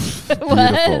it Beautiful.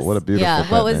 was. What a beautiful Yeah.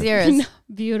 pet What was name. yours? No,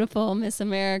 beautiful Miss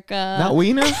America. Not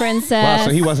Wiener? Princess. Wow,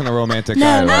 so he wasn't a romantic No,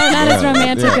 guy. no, right? not as Yeah.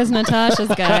 romantic Yeah. as Natasha's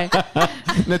guy.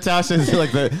 Natasha's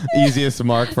like the easiest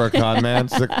mark for a con man.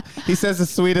 She's like, he says the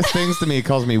sweetest things to me. He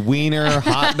calls me wiener,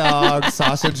 hot dog,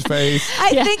 sausage face.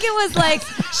 I think it was like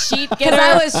Sheet because getter.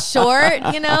 I was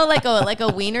short, you know, like a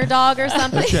wiener dog or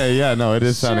something. Okay, yeah, no, it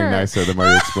is sounding Sure. nicer the more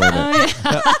you explain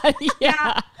it.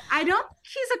 Yeah. I don't think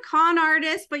he's a con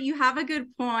artist, but you have a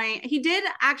good point. He did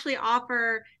actually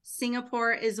offer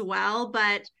Singapore as well,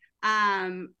 but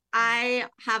I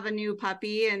have a new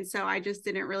puppy, and so I just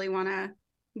didn't really want to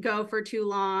go for too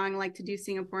long, like to do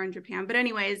Singapore and Japan. But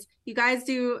anyways, you guys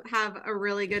do have a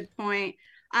really good point.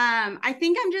 I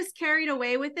think I'm just carried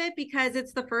away with it because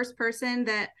it's the first person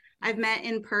that I've met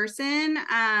in person.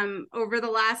 Over the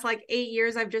last like 8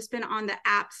 years, I've just been on the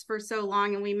apps for so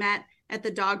long, and we met at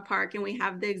the dog park, and we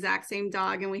have the exact same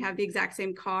dog, and we have the exact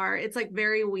same car. It's like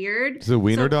very weird. Is it a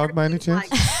wiener So dog by any chance?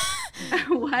 like-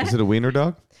 what? Is it a wiener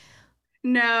dog?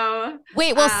 No.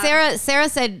 Wait, well, Sarah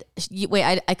said,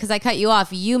 wait, because I cut you off.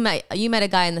 You met a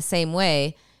guy in the same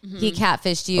way. He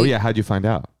catfished you. Oh yeah, how'd you find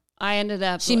out? I ended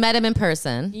up. She met him in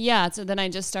person. Yeah, so then I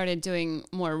just started doing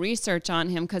more research on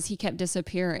him because he kept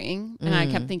disappearing, and I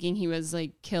kept thinking he was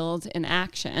like killed in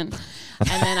action.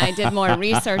 And then I did more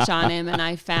research on him, and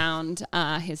I found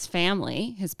his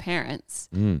family, his parents,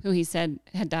 who he said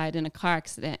had died in a car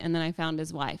accident. And then I found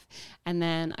his wife, and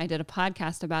then I did a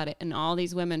podcast about it, and all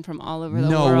these women from all over the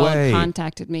No world way.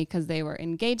 contacted me because they were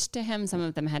engaged to him. Some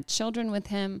of them had children with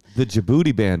him. The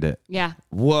Djibouti bandit. Yeah.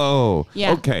 Whoa.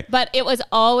 Yeah. Okay. But it was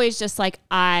always just like,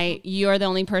 you're the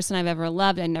only person I've ever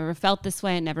loved. I never felt this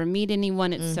way. I never meet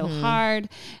anyone. It's so hard.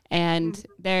 And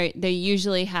they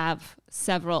usually have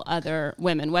several other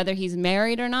women, whether he's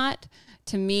married or not,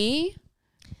 to me,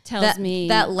 tells me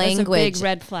that that's language. a big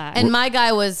red flag. And my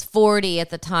guy was 40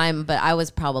 at the time, but I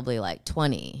was probably like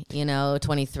 20,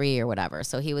 23 or whatever.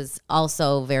 So he was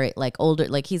also very like older,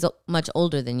 like he's much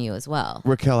older than you as well.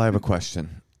 Raquel, I have a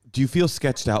question. Do you feel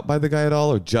sketched out by the guy at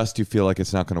all, or just you feel like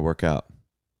it's not going to work out?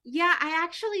 Yeah, I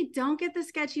actually don't get the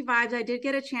sketchy vibes. I did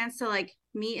get a chance to like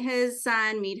meet his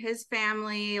son, meet his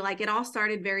family. Like it all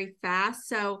started very fast.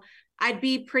 So I'd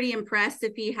be pretty impressed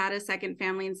if he had a second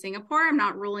family in Singapore. I'm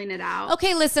not ruling it out.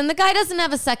 Okay, listen, the guy doesn't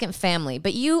have a second family,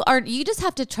 but you just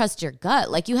have to trust your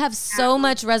gut. Like you have so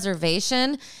much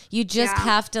reservation. You just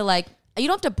have to like, you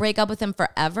don't have to break up with him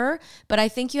forever, but I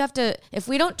think you have to, if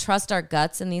we don't trust our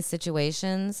guts in these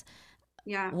situations,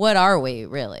 what are we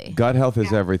really? Gut health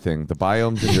is everything. The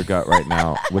biome's in your gut right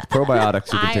now. With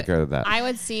probiotics, you can take care of that. I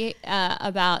would see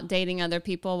about dating other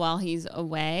people while he's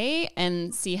away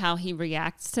and see how he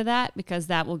reacts to that, because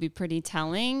that will be pretty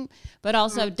telling. But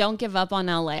also don't give up on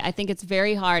LA. I think it's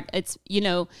very hard. It's,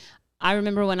 I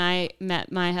remember when I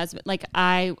met my husband, like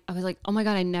I was like, oh my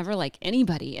God, I never like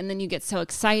anybody. And then you get so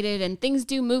excited, and things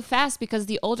do move fast because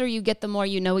the older you get, the more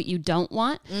you know what you don't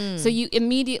want. So you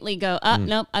immediately go,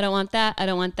 nope, I don't want that. I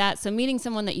don't want that. So meeting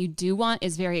someone that you do want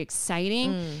is very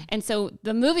exciting. And so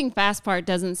the moving fast part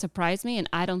doesn't surprise me. And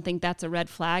I don't think that's a red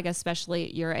flag, especially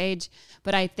at your age.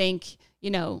 But I think,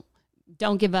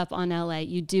 don't give up on LA.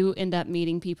 You do end up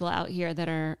meeting people out here that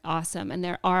are awesome. And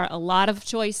there are a lot of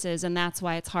choices, and that's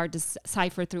why it's hard to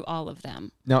cipher through all of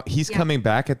them. Now, he's coming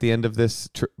back at the end of this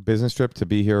business trip to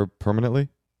be here permanently?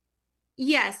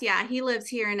 Yes, yeah, he lives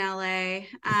here in LA.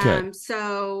 Okay.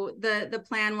 So the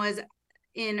plan was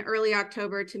in early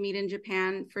October to meet in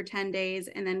Japan for 10 days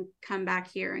and then come back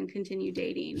here and continue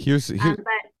dating. Here's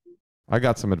I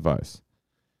got some advice.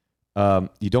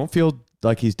 You don't feel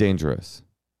like he's dangerous.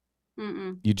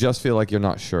 Mm-mm. You just feel like you're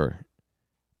not sure.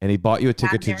 And he bought you a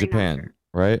ticket to very not Japan, sure.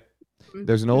 right? Mhm.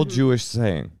 There's an old Mhm. Jewish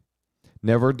saying,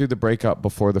 never do the breakup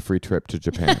before the free trip to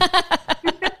Japan.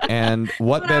 And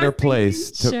what What I better was thinking.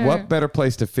 place to Sure. what better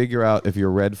place to figure out if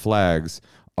your red flags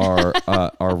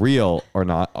are real or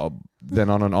not than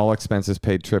on an all expenses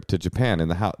paid trip to Japan in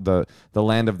the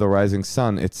land of the rising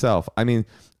sun itself. I mean,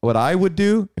 what I would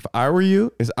do if I were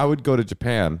you is I would go to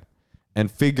Japan and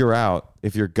figure out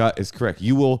if your gut is correct.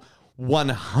 You will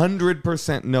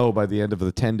 100% know by the end of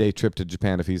the 10-day trip to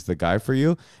Japan if he's the guy for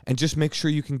you, and just make sure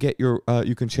you can get you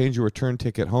can change your return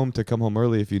ticket home to come home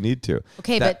early if you need to.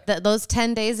 Okay, but those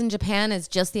 10 days in Japan is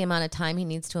just the amount of time he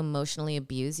needs to emotionally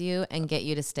abuse you and get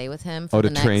you to stay with him for to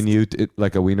the train next you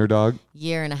like a wiener dog.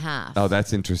 year and a half. Oh,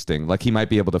 that's interesting. Like he might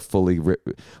be able to fully.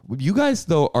 You guys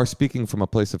though are speaking from a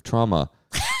place of trauma.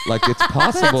 Like it's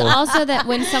possible. It's also that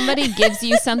when somebody gives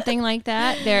you something like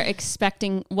that, they're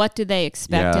expecting, what do they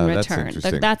expect Yeah, in that's return?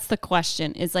 interesting. That's the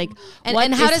question, is like, And- what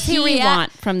and how does he react?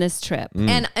 want from this trip?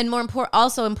 And more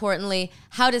also importantly,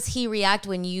 how does he react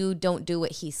when you don't do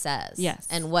what he says? Yes.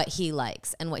 And what he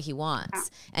likes and what he wants?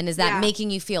 And is that Yeah.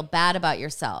 making you feel bad about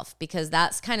yourself? Because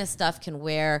that's kind of stuff can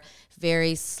wear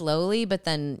very slowly, but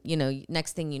then,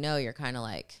 next thing you know, you're kind of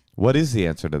like, What is the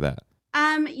answer to that?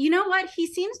 You know what? He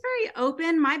seems very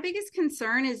open. My biggest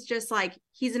concern is just like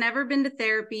he's never been to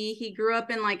therapy. He grew up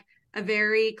in like a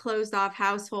very closed off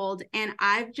household, and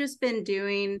I've just been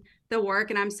doing the work,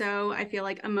 and I feel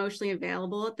like emotionally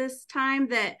available at this time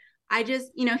that I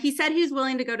just, he said he's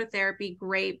willing to go to therapy,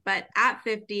 great, but at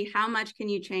 50, how much can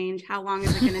you change? How long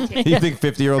is it going to take? You think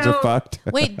 50-year-olds are So- fucked?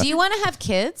 wait, do you want to have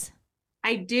kids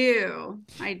I do.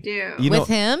 with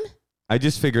him? I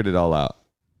just figured it all out.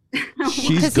 She's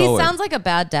Because he going. sounds like a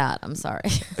bad dad. I'm sorry.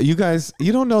 You guys,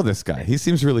 you don't know this guy. He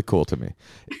seems really cool to me.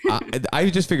 I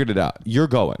just figured it out. You're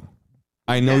going.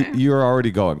 I know Okay. you're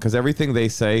already going because everything they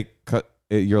say,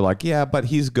 you're like, yeah, but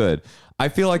he's good. I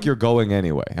feel like you're going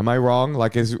anyway. Am I wrong?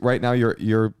 Like, is right now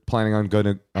you're planning on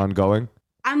going?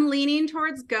 I'm leaning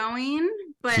towards going,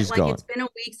 but She's like going. it's been a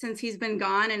week since he's been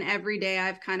gone, and every day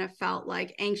I've kind of felt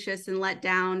like anxious and let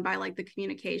down by like the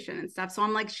communication and stuff. So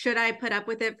I'm like, should I put up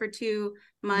with it for 2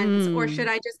 months or should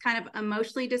I just kind of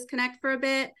emotionally disconnect for a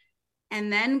bit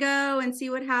and then go and see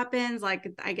what happens? Like,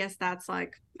 I guess that's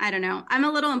like, I don't know. I'm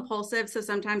a little impulsive. So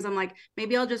sometimes I'm like,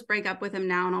 maybe I'll just break up with him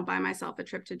now and I'll buy myself a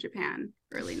trip to Japan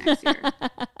early next year.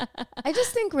 I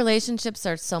just think relationships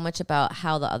are so much about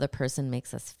how the other person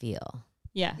makes us feel.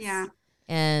 Yes. Yeah.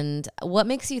 And what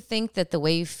makes you think that the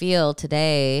way you feel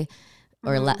today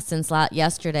or since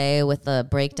yesterday with the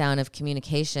breakdown of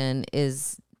communication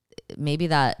is maybe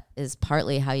that is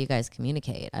partly how you guys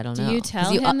communicate. I don't know. Do you 'Cause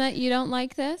tell him that you don't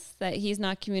like this, that he's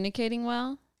not communicating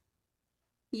well?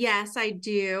 Yes, I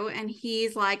do. And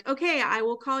he's like, okay, I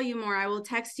will call you more. I will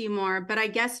text you more. But I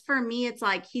guess for me, it's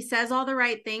like he says all the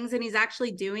right things and he's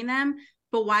actually doing them.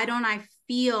 But why don't I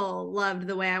feel loved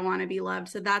the way I want to be loved?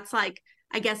 So that's like,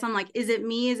 I guess I'm like, is it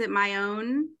me? Is it my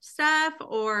own stuff?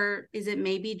 Or is it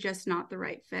maybe just not the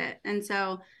right fit? And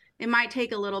so it might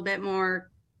take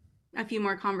a few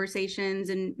more conversations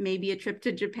and maybe a trip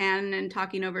to Japan and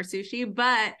talking over sushi.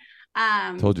 But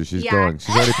Told you she's yeah. going.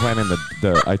 She's already planning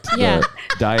Yeah. the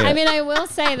diet. I mean, I will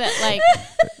say that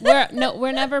like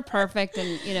we're never perfect,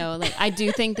 and like I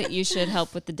do think that you should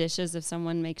help with the dishes if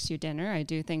someone makes you dinner. I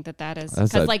do think that is That's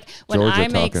because that like when Georgia I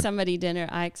make talking. somebody dinner,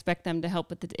 I expect them to help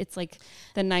with it's like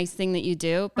the nice thing that you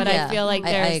do. But Yeah, I feel like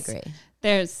I there's agree.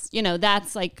 there's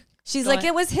that's like She's Go like, ahead.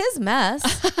 it was his mess.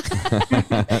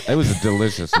 It was a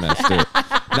delicious mess, too.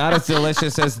 Not as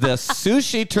delicious as the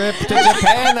sushi trip to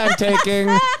Japan I'm taking.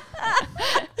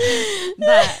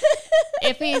 But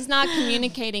if he's not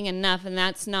communicating enough and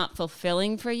that's not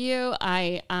fulfilling for you,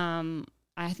 I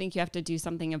think you have to do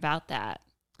something about that.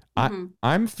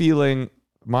 I'm feeling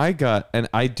my gut, and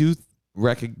I do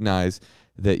recognize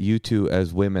that you two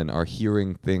as women are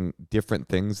hearing different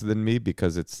things than me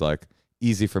because it's like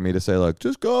easy for me to say like,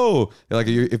 just go. Like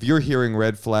if you're hearing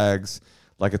red flags,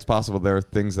 like it's possible there are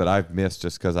things that I've missed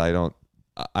just because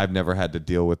I've never had to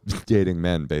deal with dating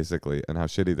men basically and how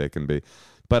shitty they can be.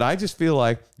 But I just feel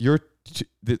like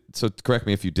so correct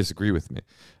me if you disagree with me.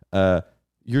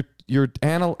 You're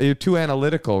too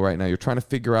analytical right now. You're trying to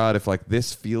figure out if like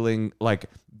this feeling like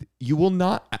you will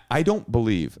not. I don't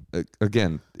believe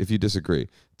again. If you disagree,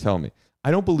 tell me. I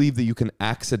don't believe that you can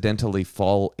accidentally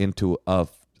fall into a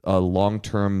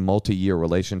long-term, multi-year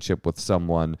relationship with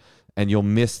someone and you'll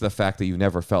miss the fact that you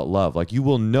never felt love. Like you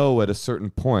will know at a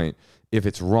certain point if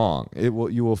it's wrong. You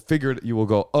will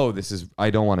go, oh, I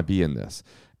don't want to be in this.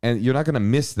 And you're not going to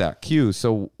miss that cue.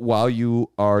 So while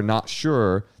you are not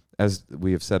sure as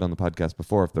we have said on the podcast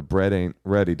before, if the bread ain't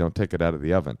ready, don't take it out of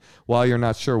the oven. While you're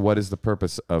not sure what is the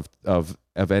purpose of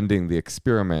ending the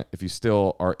experiment, if you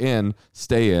still are in,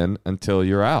 stay in until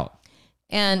you're out.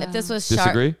 And if this was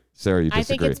Disagree? Sarah, you disagree? I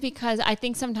think it's because I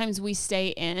think sometimes we stay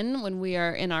in when we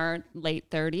are in our late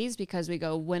 30s because we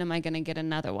go, when am I going to get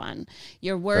another one?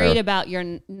 You're worried about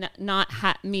your not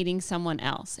meeting someone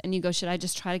else. And you go, should I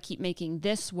just try to keep making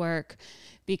this work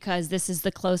because this is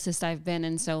the closest I've been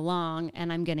in so long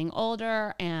and I'm getting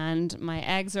older and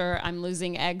I'm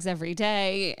losing eggs every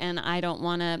day and I don't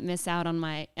want to miss out on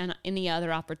any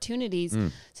other opportunities.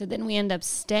 So then we end up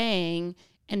staying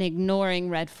and ignoring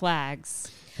red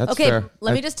flags. That's okay, fair.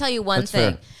 let me just tell you one That's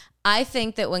thing. fair. I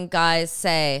think that when guys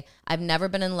say, I've never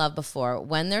been in love before,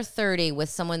 when they're 30 with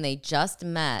someone they just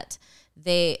met,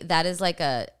 that is like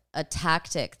a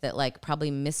tactic that like probably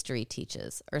Mystery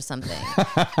teaches or something.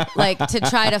 Like to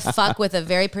try to fuck with a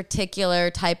very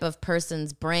particular type of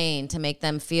person's brain to make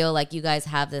them feel like you guys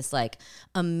have this like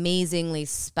amazingly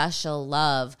special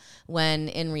love when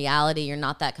in reality you're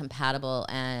not that compatible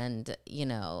and, you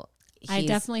know, I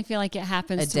definitely feel like it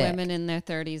happens to women in their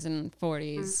 30s and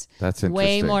 40s. That's interesting.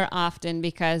 Way more often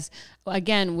because,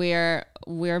 again, we're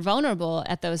vulnerable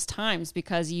at those times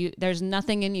because there's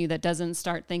nothing in you that doesn't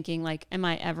start thinking like, am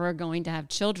I ever going to have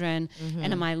children?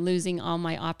 And am I losing all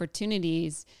my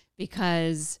opportunities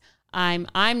because I'm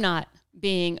not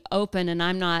being open and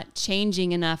I'm not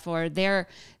changing enough, or they're,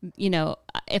 you know,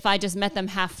 if I just met them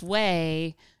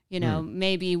halfway, you know,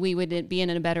 maybe we would be in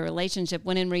a better relationship,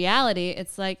 when in reality,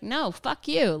 it's like, no, fuck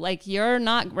you. Like, you're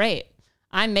not great.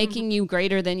 I'm making you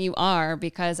greater than you are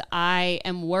because I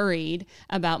am worried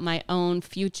about my own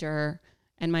future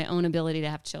and my own ability to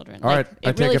have children. All right,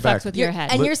 I it really take it back. fucks with your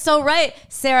head. And you're so right,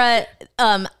 Sarah,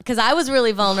 because I was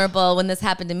really vulnerable when this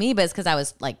happened to me, but it's because I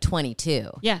was like 22.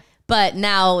 Yeah. But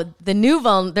now the new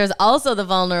there's also the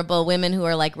vulnerable women who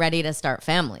are like ready to start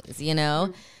families, you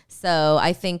know? So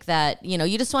I think that, you know,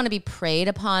 you just want to be preyed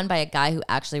upon by a guy who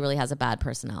actually really has a bad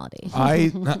personality.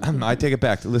 I take it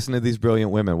back. Listen to these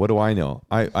brilliant women. What do I know?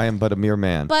 I am but a mere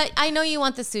man. But I know you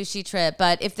want the sushi trip,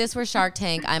 but if this were Shark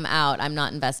Tank, I'm out. I'm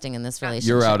not investing in this relationship.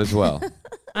 You're out as well.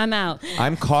 I'm out.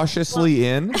 I'm cautiously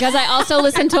in. Because I also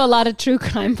listen to a lot of true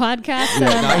crime podcasts.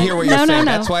 Yeah, and I hear what you're saying.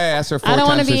 No. That's why I asked her 4 I don't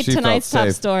times want to be if she tonight's felt top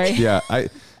safe. story. Yeah,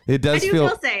 it does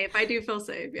feel safe. I do feel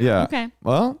safe. Yeah. Okay.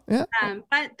 Well, yeah.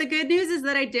 But the good news is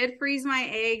that I did freeze my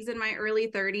eggs in my early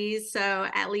 30s. So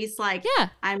at least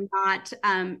I'm not,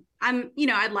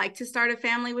 I'd like to start a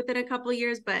family within a couple of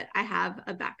years, but I have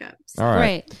a backup. So. All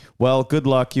right. Great. Well, good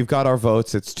luck. You've got our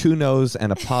votes. It's 2 no's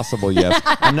and a possible yes.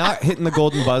 I'm not hitting the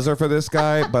golden buzzer for this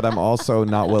guy, but I'm also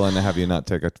not willing to have you not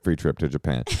take a free trip to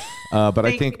Japan. But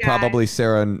I think probably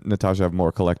Sarah and Natasha have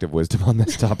more collective wisdom on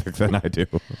this topic than I do.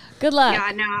 Good luck.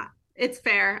 Yeah, no, it's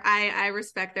fair. I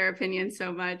respect their opinion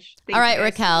so much. All right,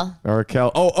 Raquel.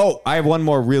 Raquel. Oh, I have one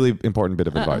more really important bit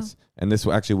of advice. And this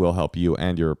actually will help you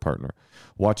and your partner.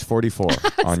 Watch 44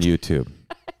 on YouTube.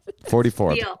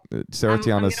 44. Sarah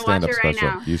Tiana's stand-up special.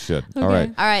 Right, you should. Okay. All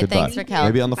right. All right, Goodbye. thanks, Raquel.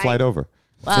 Maybe on the flight over.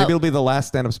 Well, Maybe it'll be the last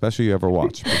stand-up special you ever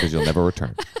watch because you'll never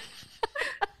return.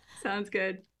 Sounds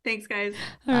good. Thanks, guys.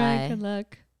 All right. Bye. Good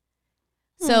luck.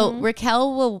 So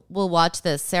Raquel will watch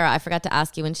this. Sarah, I forgot to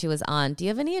ask you when she was on. Do you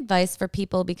have any advice for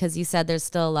people? Because you said there's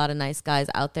still a lot of nice guys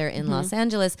out there in Los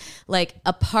Angeles. Like,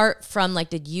 apart from,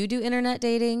 like, did you do internet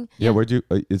dating? Yeah,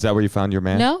 is that where you found your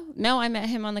man? No, I met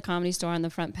him on the Comedy Store on the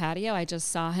front patio. I just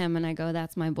saw him and I go,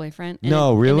 that's my boyfriend.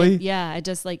 And really? Yeah, I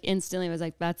just like instantly was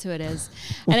like, that's who it is.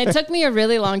 And it took me a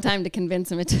really long time to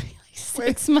convince him. It took me like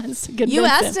 6 months to convince him. You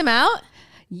asked him out?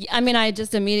 I mean, I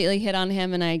just immediately hit on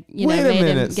him and I, Wait made a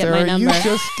minute, him get Sarah, my number. You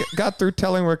just got through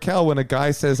telling Raquel when a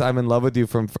guy says I'm in love with you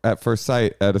at first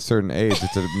sight at a certain age,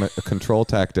 it's a control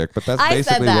tactic. But that's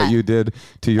basically what you did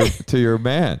to your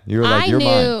man. You were like, you're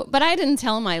mine. But I didn't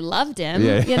tell him I loved him.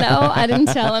 Yeah. You know, I didn't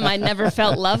tell him I never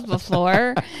felt love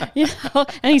before. You know,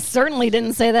 and he certainly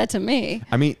didn't say that to me.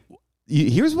 I mean,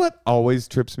 here's what always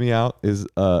trips me out is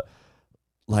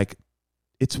like,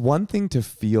 it's one thing to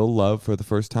feel love for the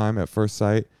first time at first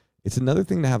sight. It's another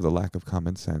thing to have the lack of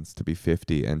common sense to be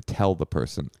 50 and tell the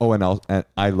person, and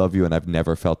I love you and I've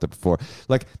never felt it before.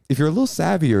 Like, if you're a little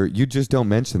savvier, you just don't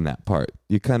mention that part.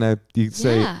 You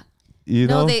say, you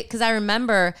know? Because I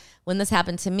remember when this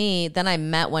happened to me, then I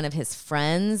met one of his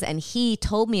friends and he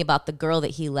told me about the girl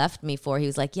that he left me for. He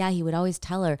was like, yeah, he would always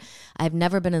tell her, I've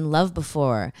never been in love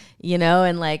before,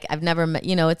 and like, I've never met,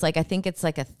 it's like, I think it's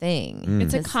like a thing.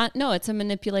 It's it's a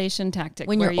manipulation tactic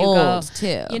when where you're you old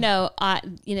go, too.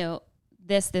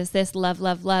 this, love,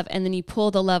 love, love. And then you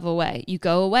pull the love away. You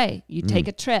go away. You take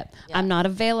a trip. Yeah. I'm not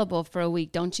available for a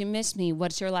week. Don't you miss me?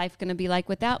 What's your life going to be like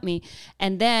without me?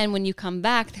 And then when you come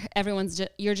back,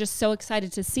 you're just so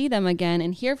excited to see them again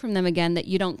and hear from them again that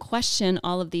you don't question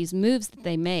all of these moves that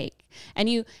they make.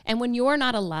 And when you're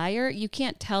not a liar, you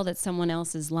can't tell that someone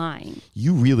else is lying.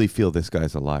 You really feel this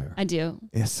guy's a liar. I do.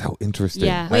 It's so interesting.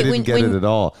 Yeah. I Wait, didn't when- get it when- at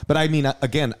all. But I mean,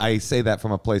 again, I say that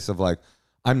from a place of like,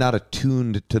 I'm not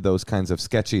attuned to those kinds of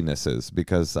sketchinesses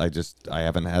because I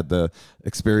haven't had the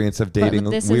experience of dating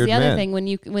But this weird is the other men.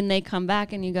 thing when they come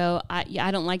back and you go, I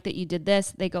don't like that you did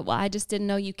this. They go, well, I just didn't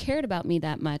know you cared about me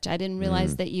that much. I didn't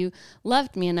realize that you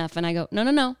loved me enough. And I go,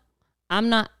 no, I'm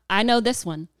not. I know this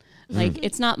one. Like,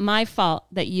 it's not my fault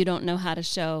that you don't know how to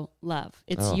show love.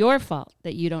 It's your fault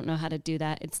that you don't know how to do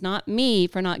that. It's not me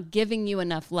for not giving you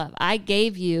enough love. I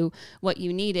gave you what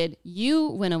you needed. You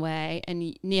went away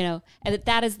and, and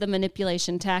that is the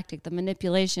manipulation tactic. The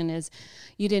manipulation is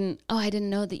I didn't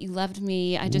know that you loved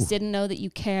me. I just didn't know that you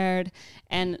cared.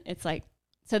 And it's like,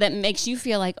 so that makes you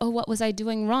feel like, oh, what was I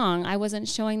doing wrong? I wasn't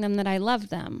showing them that I loved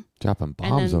them. Dropping And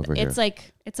bombs then over here. it's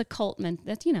like, it's a cult, man.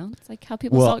 That's, it's like how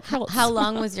people sell cults. How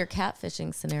long was your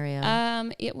catfishing scenario?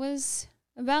 It was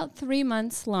about 3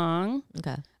 months long.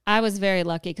 Okay. I was very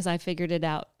lucky because I figured it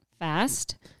out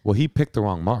fast. Well, he picked the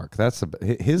wrong mark.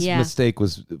 His Yeah. mistake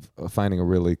was finding a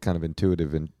really kind of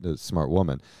intuitive and smart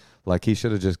woman. Like, he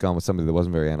should have just gone with somebody that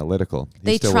wasn't very analytical.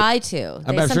 They try to.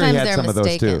 I'm They, sure he sometimes had they're some of those,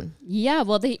 too. mistaken. Yeah,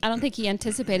 well, I don't think he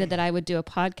anticipated that I would do a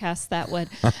podcast that would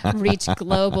reach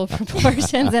global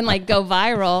proportions and like go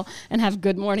viral and have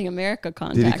Good Morning America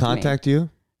contact Did he me. contact you?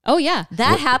 Oh, yeah.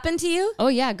 That happened to you? Oh,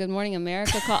 yeah. Good Morning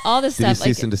America call all this Did he stuff.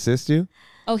 Like, cease and desist you?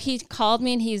 oh, he called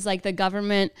me and he's like, the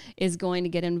government is going to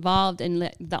get involved and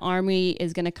the army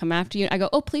is going to come after you. I go,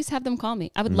 oh, please have them call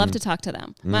me. I would love to talk to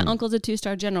them. My uncle's a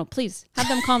 2-star general. Please have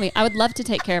them call me. I would love to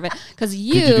take care of it. Because Did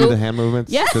you do the hand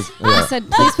movements? Yeah. 'Cause- I said,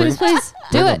 please, Bring- please,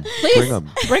 do bring it. 'em. Please. Bring 'em.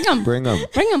 Bring them. Bring 'em.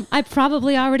 Bring them. I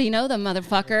probably already know them,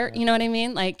 motherfucker. You know what I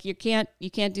mean? Like, you can't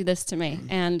do this to me.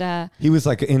 And He was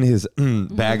like in his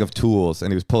bag of tools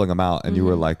and he was pulling them out and you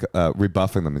were like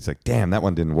rebuffing them. He's like, damn, that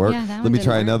one didn't work. yeah, that Let one me didn't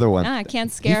try work. another one. No, I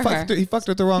can't scare her. He fucked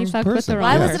with the wrong He fucked with person. the wrong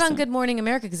Why Yeah. was it on person. Good Morning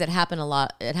America? Because it happened a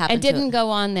lot. It happened. It didn't to go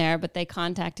on there, but they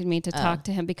contacted me to talk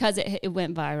to him because it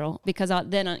went viral. Because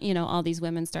then all these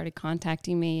women started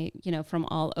contacting me, from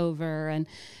all over and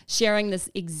sharing this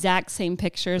exact same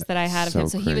pictures that I had of So him.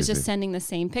 So he was crazy. just sending the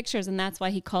same pictures, and that's why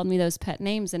he called me those pet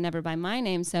names and never by my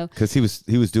name. So Because he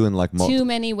was doing like too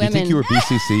many You women. think you were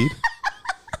BCC'd?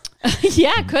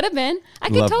 Yeah, could have been. I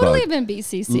could Love totally bug. have been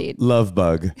BCC'd. Love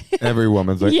bug. Every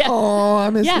woman's like, Yeah. oh, I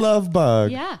miss Yeah. love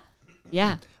bug.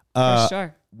 Yeah, Uh, for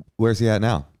sure. Where's he at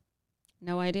now?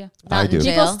 No idea. Not I in do.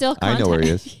 People jail. still I contact. know where he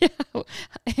is.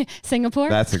 Yeah. Singapore.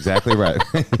 That's exactly right.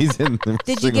 He's in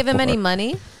Did you give him any Singapore.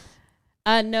 money?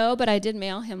 No, but I did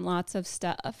mail him lots of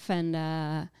stuff, and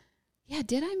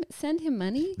did I send him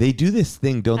money? They do this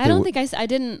thing, don't they? I don't think I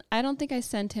didn't. I don't think I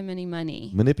sent him any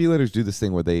money. Manipulators do this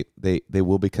thing where they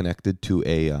will be connected to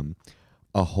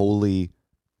a holy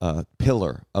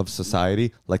pillar of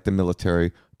society, like the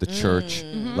military, the church.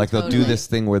 Like they'll do Totally. this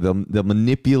thing where they'll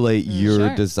manipulate your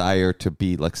Sure. desire to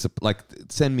be like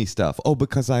send me stuff. Oh,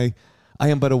 because I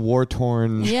am but a war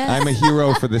torn. Yeah. I'm a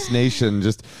hero for this nation.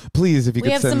 Just please, if you We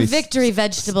could have send some me victory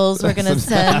vegetables we're going to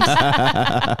send.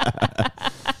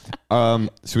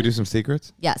 Should we do some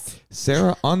secrets? Yes.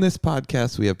 Sarah, on this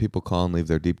podcast, we have people call and leave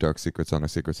their deep, dark secrets on our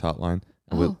secrets hotline.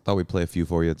 And we Oh. thought we'd play a few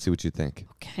for you and see what you think.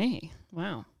 Okay.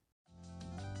 Wow.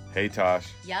 Hey Tosh,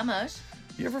 Yeah, Mosh.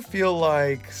 you ever feel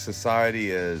like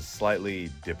society is slightly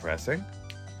depressing?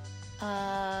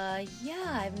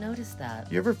 Yeah, I've noticed that.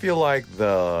 You ever feel like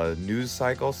the news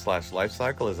cycle / life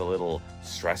cycle is a little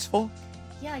stressful?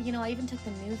 Yeah, I even took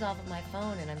the news off of my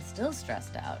phone and I'm still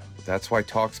stressed out. That's why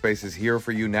Talkspace is here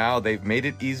for you now. They've made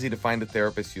it easy to find a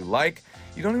therapist you like.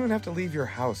 You don't even have to leave your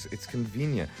house. It's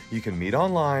convenient. You can meet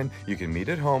online. You can meet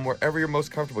at home, wherever you're most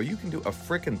comfortable. You can do a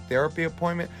freaking therapy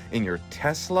appointment in your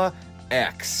Tesla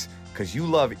X because you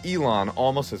love Elon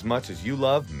almost as much as you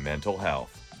love mental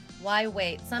health. Why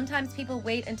wait? Sometimes people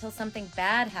wait until something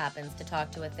bad happens to talk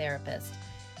to a therapist.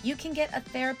 You can get a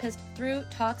therapist through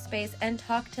Talkspace and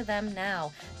talk to them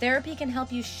now. Therapy can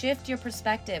help you shift your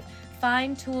perspective,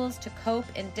 find tools to cope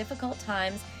in difficult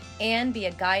times, and be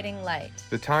a guiding light.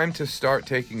 The time to start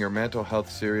taking your mental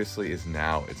health seriously is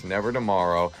now. It's never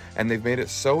tomorrow, and they've made it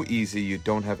so easy you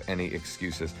don't have any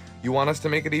excuses. You want us to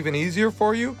make it even easier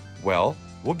for you? Well,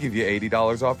 we'll give you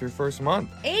 $80 off your first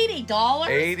month. $80?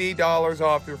 $80? $80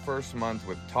 off your first month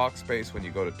with Talkspace when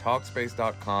you go to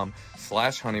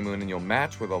Talkspace.com/honeymoon and you'll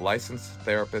match with a licensed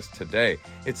therapist today.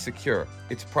 It's secure.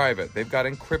 It's private. They've got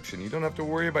encryption. You don't have to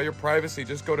worry about your privacy.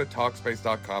 Just go to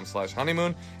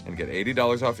Talkspace.com/honeymoon and get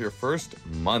 $80 off your first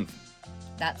month.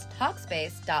 That's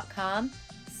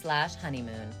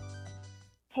Talkspace.com/honeymoon.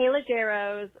 Hey,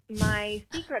 Legeros. My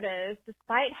secret is,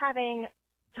 despite having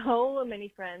so many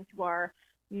friends who are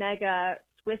mega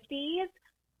Swifties,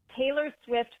 Taylor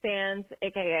Swift fans,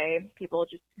 aka people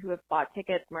just who have bought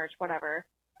tickets, merch, whatever,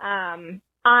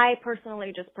 I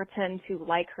personally just pretend to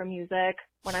like her music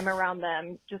when I'm around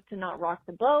them just to not rock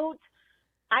the boat.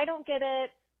 I don't get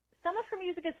it. Some of her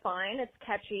music is fine. It's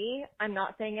catchy. I'm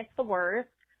not saying it's the worst.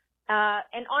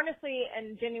 And honestly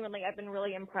and genuinely, I've been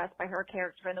really impressed by her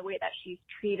character and the way that she's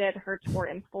treated her tour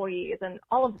employees, and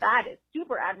all of that is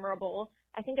super admirable.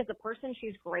 I think as a person,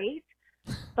 she's great,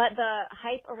 but the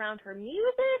hype around her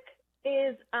music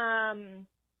is a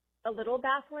little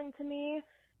baffling to me.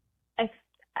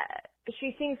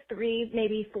 She sings 3,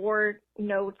 maybe 4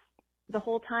 notes the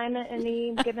whole time in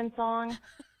any given song.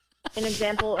 An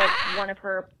example of one of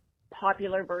her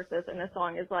popular verses in a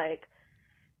song is like,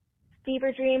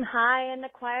 fever dream high in the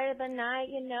quiet of the night,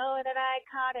 you know that I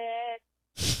caught it.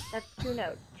 That's 2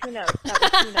 notes. That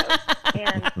was 2 notes.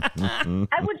 And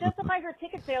I would justify her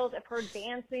ticket sales if her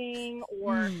dancing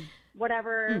or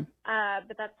whatever,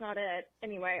 but that's not it.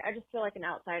 Anyway, I just feel like an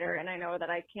outsider, and I know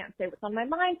that I can't say what's on my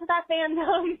mind to that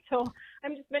fandom, so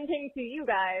I'm just venting to you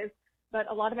guys. But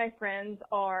a lot of my friends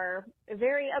are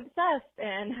very obsessed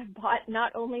and have bought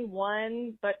not only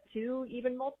 1, but 2,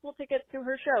 even multiple tickets to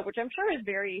her show, which I'm sure is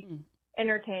very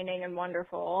entertaining and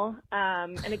wonderful.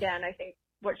 And again, I think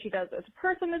what she does as a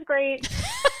person is great.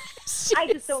 I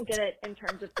just don't get it in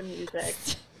terms of the music.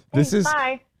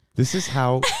 Bye. This is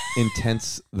how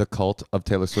intense the cult of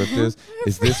Taylor Swift is.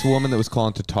 Is this woman that was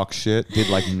calling to talk shit did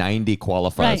like 90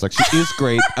 qualifiers. Right. Like, she is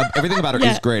great. Everything about her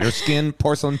is great. Her skin,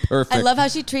 porcelain, perfect. I love how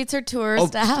she treats her tour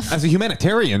staff. As a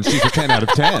humanitarian, she's a 10 out of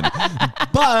 10.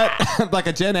 But like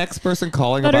a Gen X person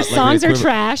calling about... But her songs are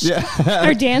trash. Yeah.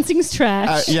 Her dancing's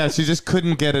trash. Yeah, she just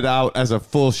couldn't get it out as a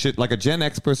full shit. Like a Gen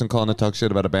X person calling to talk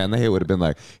shit about a band they hate would have been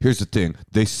like, here's the thing.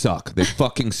 They suck. They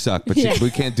fucking suck. But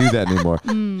we can't do that anymore.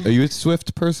 Are you a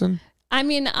Swift person? I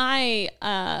mean, I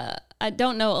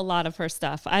don't know a lot of her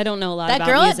stuff. I don't know a lot that about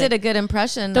girl music. did a good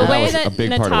impression. The though. way was a that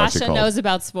big part of what she Natasha called. knows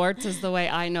about sports is the way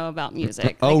I know about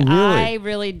music. Oh, Like, really? I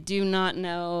really do not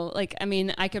know. Like, I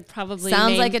mean, I could probably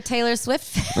Sounds name like a Taylor Swift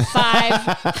fan. 5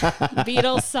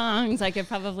 Beatles songs. I could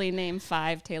probably name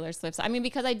 5 Taylor Swift. I mean,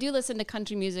 because I do listen to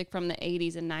country music from the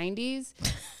 80s and 90s.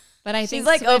 But I think She's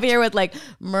like Swift, over here with like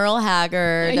Merle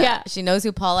Haggard. Yeah. She knows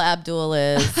who Paula Abdul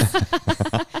is.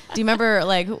 Do you remember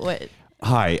like what?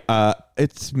 Hi,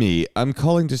 it's me. I'm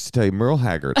calling just to tell you, Merle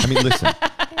Haggard. I mean, listen,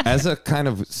 as a kind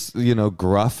of,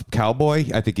 gruff cowboy,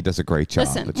 I think he does a great job.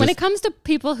 Listen, when it comes to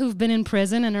people who've been in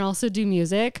prison and also do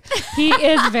music, he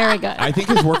is very good. I think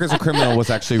his work as a criminal was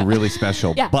actually really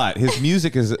special, Yeah. but his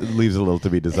music leaves a little to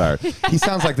be desired. He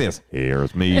sounds like this.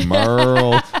 Here's me,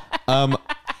 Merle.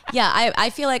 Yeah, I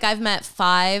feel like I've met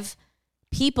 5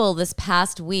 people this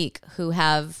past week who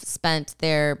have spent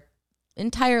their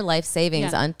entire life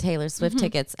savings on Taylor Swift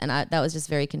tickets, and that was just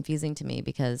very confusing to me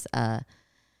because a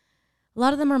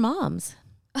lot of them are moms.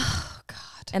 Oh God!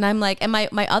 And I'm like, and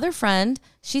my other friend,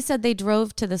 she said they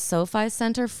drove to the SoFi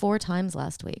Center 4 times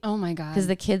last week. Oh my God! Because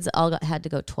the kids all had to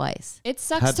go twice. It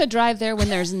sucks to drive there when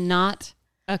there's not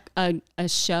a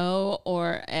show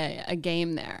or a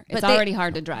game there. It's already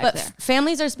hard to drive there.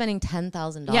 Families are spending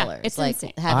 $10,000. Yeah, it's like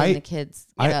insane. having the kids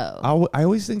go. I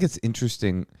always think it's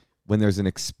interesting when there's an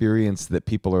experience that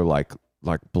people are like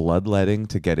bloodletting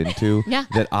to get into Yeah.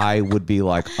 that I would be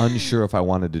like unsure if I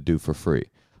wanted to do for free.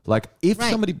 Like if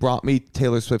somebody brought me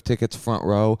Taylor Swift tickets front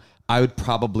row, I would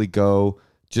probably go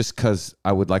just because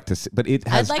I would like to see. But it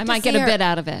has... I might get a bit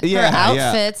out of it. Her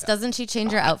outfits. Doesn't she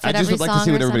change her outfit I just every would like song to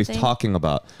see what or everybody's something? talking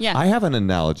about. Yeah. I have an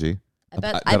analogy. I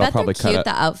bet I'll they're probably cute, cut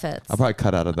the outfits. I'll probably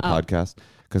cut out of the podcast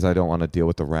because I don't want to deal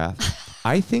with the wrath.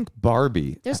 I think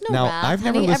Barbie. There's no now, wrath, I've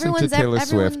never honey. listened to Taylor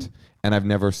Everyone- Swift, and I've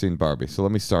never seen Barbie. So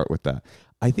let me start with that.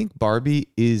 I think Barbie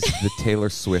is the Taylor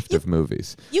Swift of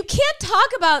movies. You can't talk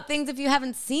about things if you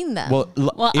haven't seen them.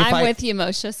 Well, I'm with you,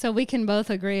 Moshe, so we can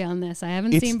both agree on this. I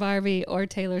haven't seen Barbie or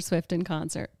Taylor Swift in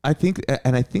concert. I think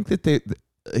that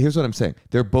here's what I'm saying.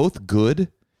 They're both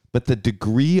good, but the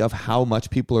degree of how much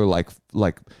people are like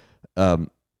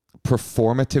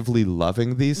performatively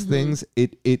loving these things,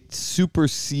 it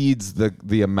supersedes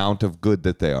the amount of good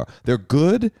that they are. They're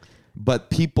good, but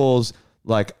people's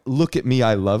like look at me,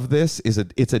 I love this it's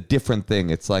a different thing.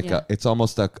 It's like it's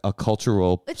almost a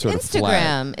cultural sort of flag.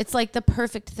 Instagram. It's like the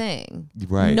perfect thing.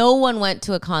 Right. No one went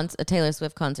to a Taylor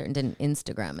Swift concert and didn't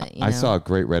Instagram it. You I know? saw a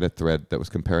great Reddit thread that was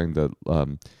comparing the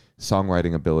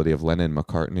songwriting ability of Lennon and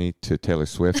McCartney to Taylor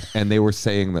Swift, and they were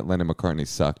saying that Lennon and McCartney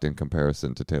sucked in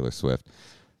comparison to Taylor Swift.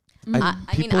 I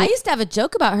mean, I used to have a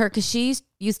joke about her because she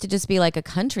used to just be like a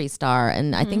country star,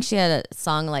 and I think she had a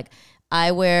song like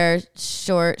 "I wear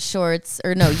short shorts,"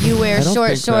 or no, "You wear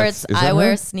short shorts, I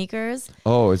wear sneakers."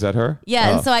 Oh, is that her?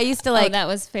 Yeah, and so I used to like that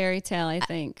was Fairy Tale, I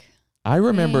think. I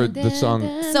remember the song.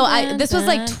 So this was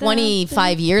like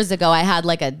 25 years ago. I had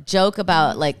like a joke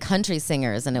about like country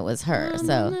singers, and it was her.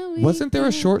 So Wasn't there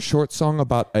a short song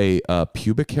about a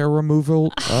pubic hair removal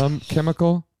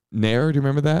chemical? Nair, do you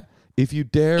remember that? If you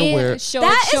dare wear that is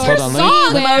her song,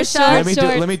 Moshe.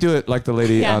 Let me do it like the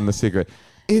lady on The Secret.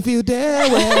 If you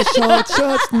dare wear short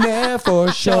shorts, Nair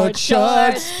for short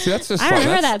shorts. See, that's just I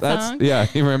remember that song. Yeah,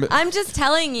 you remember. I'm just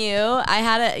telling you, I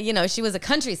had she was a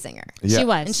country singer. Yeah. She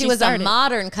was. And she was a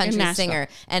modern country singer.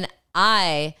 And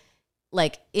I,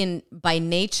 by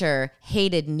nature,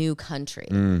 hated new country.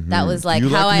 Mm-hmm. That was like you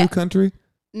how like new country?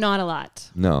 Not a lot.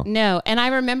 No. And I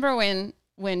remember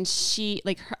when she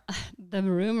the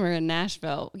rumor in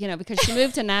Nashville, because she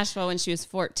moved to Nashville when she was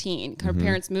 14. Her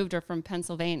parents moved her from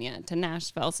Pennsylvania to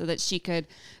Nashville so that she could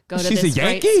go to this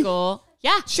great school.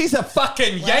 Yeah. She's a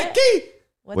fucking Yankee?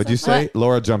 What'd you say? What?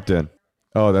 Laura jumped in.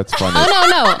 Oh, that's funny. Oh,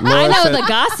 no. Laura I know said- the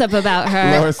gossip about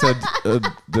her. Laura said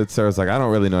that Sarah's like, I don't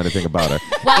really know anything about her.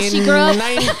 Well, she grew up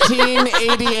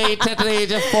 1988, at the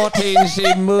age of 14,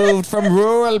 she moved from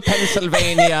rural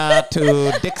Pennsylvania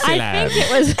to Dixieland. I think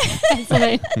it was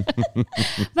Pennsylvania.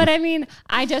 But I mean,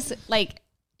 I just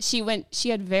she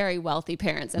had very wealthy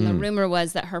parents. And the rumor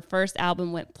was that her first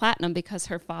album went platinum because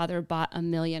her father bought 1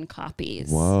 million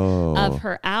copies of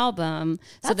her album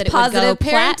so that it would go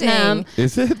platinum.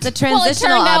 Is it? The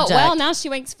transitional object. Well, now she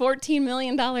makes $14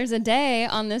 million a day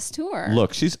on this tour.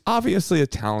 Look, she's obviously a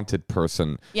talented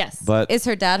person. Yes. But Is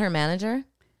her dad her manager?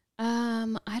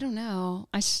 I don't know.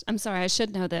 I'm sorry. I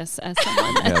should know this as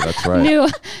someone that yeah, that's right. knew her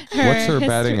What's her history.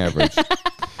 batting average?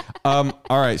 All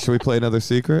right, should we play another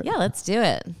secret? Yeah, let's do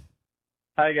it.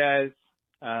 Hi, guys.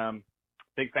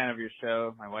 Big fan of your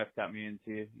show. My wife got me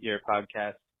into your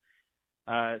podcast.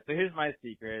 So here's my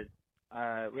secret.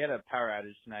 We had a power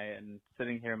outage tonight, and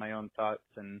sitting here in my own thoughts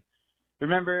and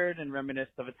remembered and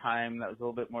reminisced of a time that was a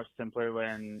little bit more simpler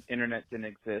when internet didn't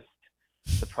exist,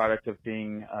 the product of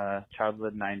being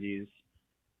childhood 90s,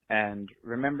 and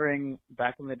remembering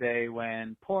back in the day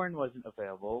when porn wasn't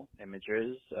available,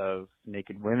 images of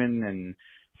naked women and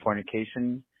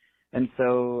fornication. And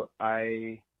so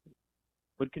I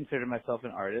would consider myself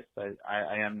an artist.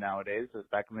 I am nowadays, but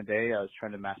back in the day, I was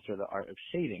trying to master the art of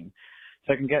shading.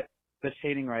 So I can get the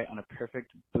shading right on a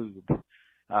perfect boob,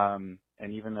 and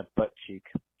even a butt cheek,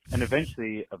 and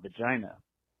eventually a vagina.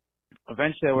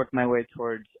 Eventually, I worked my way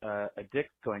towards a dick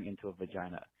going into a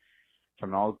vagina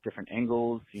from all different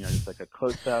angles, just like a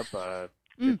close-up,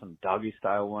 did some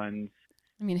doggy-style ones.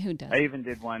 I mean, who does? I even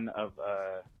did one of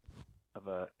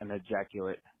an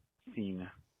ejaculate scene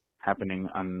happening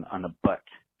on a butt,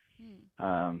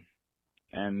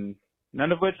 and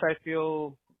none of which I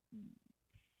feel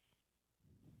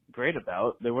great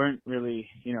about. They weren't really,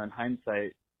 in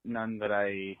hindsight, none that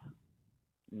I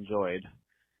enjoyed.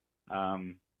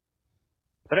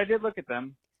 But I did look at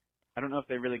them. I don't know if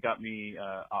they really got me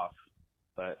off,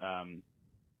 but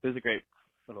it was a great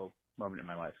little moment in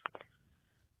my life.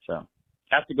 So,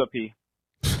 have to go pee.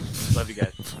 Love you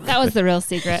guys. That was the real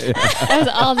secret. That was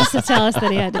all just to tell us that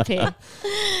he had to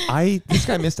pee. This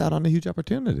guy missed out on a huge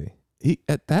opportunity.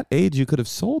 At that age, you could have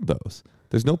sold those.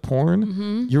 There's no porn.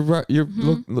 Mm-hmm. You're right.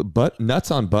 Look,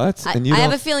 nuts on butts, and I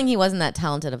have a feeling he wasn't that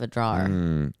talented of a drawer.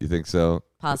 You think so?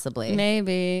 Possibly.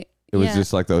 Maybe. It was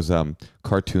just like those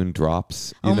cartoon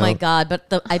drops. You know? My God. But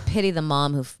I pity the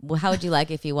mom who, how would you like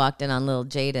if you walked in on little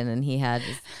Jaden and he had,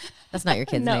 that's not your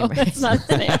kid's No, name, right? that's not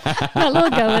the name. But we'll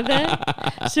go with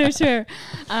it. Sure.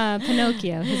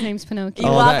 Pinocchio. His name's Pinocchio.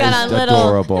 You walk that out is on little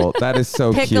adorable. That is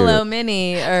so Piccolo cute.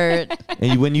 Mini or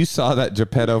And when you saw that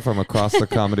Geppetto from across the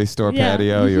Comedy Store Yeah.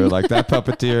 patio, you were like, that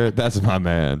puppeteer, that's my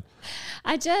man.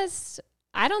 I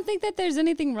don't think that there's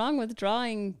anything wrong with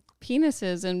drawing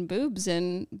penises and boobs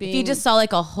and being. if you just saw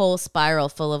like a whole spiral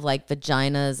full of like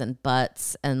vaginas and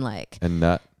butts and like And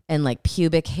nut. and like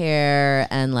pubic hair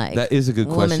and like That is a good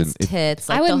question. woman's tits.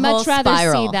 Like I would the much whole rather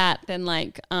spiral. see that than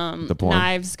like porn?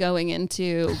 knives going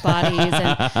into bodies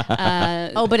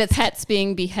and Oh, but it's pets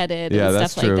being beheaded Yeah, and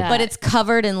that's stuff true. like that. But it's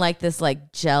covered in like this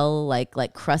like gel, like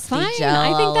crusty fine. gel. I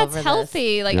think all that's over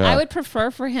healthy. Like Yeah. I would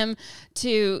prefer for him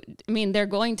to. I mean, they're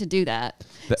going to do that.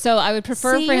 So I would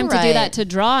prefer See, for him you're to do that right. to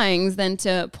drawings than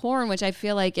to porn, which I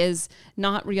feel like is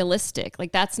not realistic.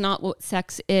 Like that's not what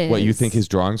sex is. What, you think his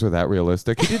drawings were that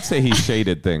realistic? He did say he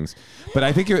shaded things, but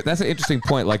I think that's an interesting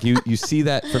point. Like you see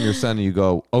that from your son and you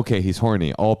go, okay, he's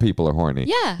horny. All people are horny.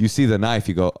 Yeah. You see the knife,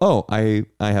 you go, oh, I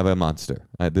have a monster.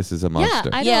 This is a monster.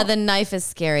 I Yeah, don't- the knife is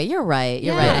scary. You're right.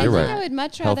 You're yeah, right. you're I think right. I would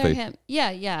much rather Healthy. him.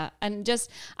 Yeah. And just,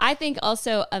 I think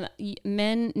also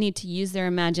men need to use their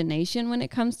imagination when it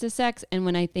comes to sex. And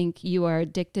when I think you are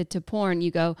addicted to porn, you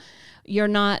go, you're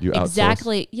not You outsource.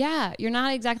 exactly, you're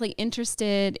not exactly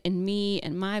interested in me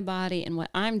and my body and what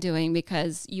I'm doing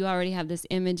because you already have this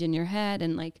image in your head.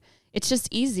 And like, it's just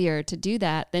easier to do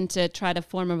that than to try to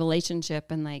form a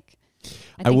relationship and like,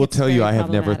 I think will it's tell you, very I have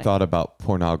never problematic. thought about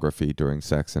pornography during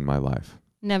sex in my life.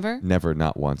 Never? Never,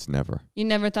 not once, never. You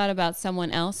never thought about someone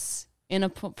else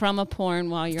from a porn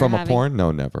while you're From having... a porn?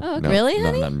 No, never. Oh, no, really, No,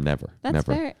 honey? no, never. That's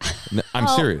never. very... No, I'm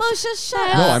Oh, serious. Moshe,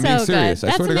 shut No, up. I'm being so serious. good.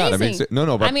 I swear to That's God. I'm being amazing.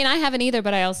 no, but I mean, I haven't either,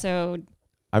 but I also...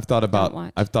 I've thought Don't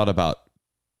watch. about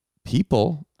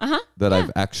people Uh-huh. that Yeah.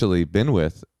 I've actually been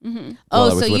with. Mm-hmm. While I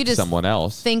Oh, was so with you just someone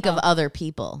else. think of other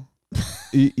people.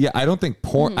 Yeah, I don't think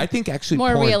porn. I think actually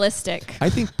More porn, realistic. I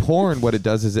think porn, what it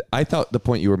does is, I thought the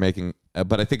point you were making,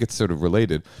 but I think it's sort of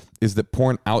related, is that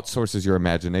porn outsources your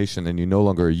imagination and you no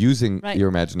longer are using Right. your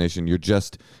imagination. You're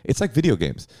just, it's like video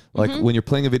games. Like when you're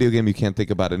playing a video game, you can't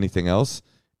think about anything else.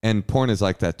 And porn is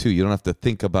like that too. You don't have to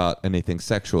think about anything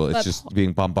sexual. It's But just being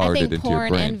I bombarded think into your porn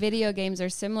brain. and video games are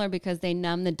similar because they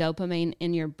numb the dopamine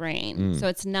in your brain. So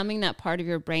it's numbing that part of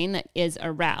your brain that is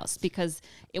aroused because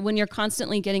when you're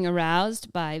constantly getting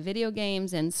aroused by video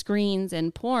games and screens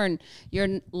and porn,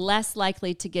 you're less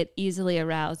likely to get easily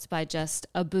aroused by just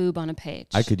a boob on a page.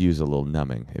 I could use a little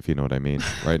numbing, if you know what I mean.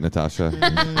 Right, Natasha?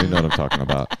 You know what I'm talking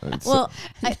about. Well,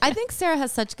 I think Sarah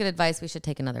has such good advice. We should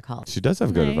take another call. She does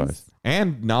have good Nice. advice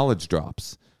and knowledge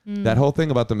drops. That whole thing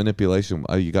about the manipulation,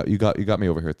 you got me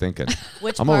over here thinking.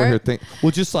 Which I'm part? over here thinking.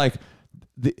 Well, just like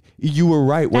you were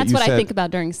right. That's you what said I think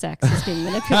about during sex is being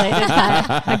manipulated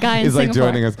by a guy in is like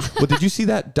Singapore. joining us. Well, did you see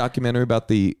that documentary about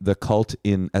the cult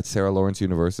at Sarah Lawrence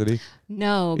University?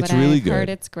 No, but It's really I've good. heard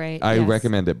it's great. I Yes.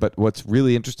 recommend it. But what's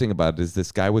really interesting about it is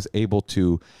this guy was able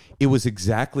to, it was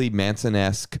exactly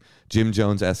Manson-esque, Jim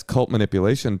Jones-esque cult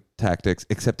manipulation tactics,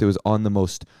 except it was on the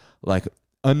most like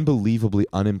unbelievably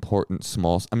unimportant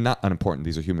small, I'm not unimportant,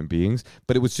 these are human beings,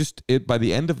 but it was just, by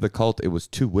the end of the cult, it was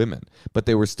two women, but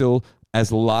they were still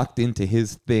as locked into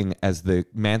his thing as the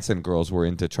Manson girls were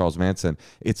into Charles Manson.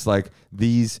 It's like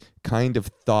these kind of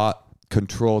thought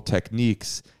control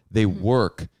techniques, they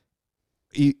work.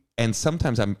 And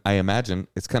sometimes I imagine,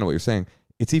 it's kind of what you're saying,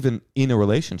 it's even in a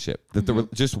relationship that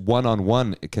just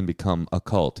one-on-one it can become a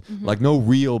cult. Like no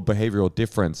real behavioral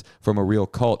difference from a real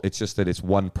cult. It's just that it's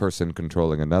one person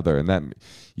controlling another. And that,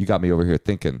 you got me over here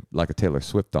thinking like a Taylor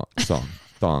Swift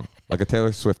thong, like a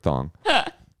Taylor Swift thong.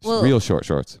 Well, Real short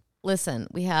shorts. Listen,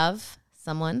 we have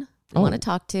someone we want to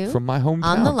talk to From my hometown.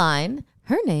 on the line.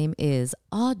 Her name is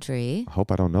Audrey, I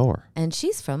hope I don't know her. and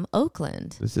she's from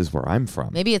Oakland. This is where I'm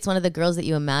from. Maybe it's one of the girls that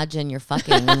you imagine you're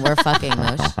fucking when we're fucking,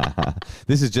 Mosh.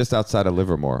 This is just outside of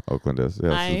Livermore, Oakland is. Yeah,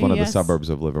 this is one of the Yes. suburbs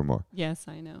of Livermore. Yes,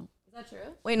 I know.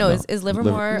 Wait, no, is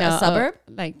Livermore No, a suburb?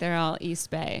 like they're all East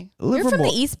Bay. You're from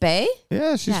the East Bay?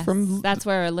 Yeah, she's Yes, from. that's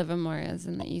where Livermore is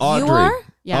in the East. Audrey. You are?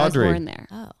 Yeah, Audrey. I was born there.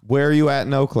 Oh. Where are you at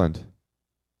in Oakland?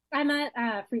 I'm at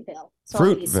Fruitvale. So on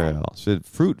the east side. Fruitvale.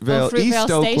 Fruitvale, Fruitvale East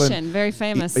Oakland. Station, very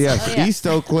famous. Yes, Oh, yeah. East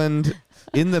Oakland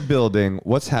in the building.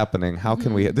 What's happening? How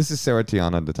can we? This is Sarah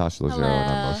Tiana, Natasha Leggero,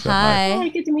 and I'm Moshe. Hi. Hi,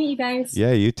 good to meet you guys.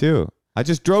 Yeah, you too. I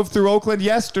just drove through Oakland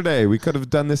yesterday. We could have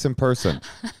done this in person.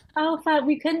 Oh, but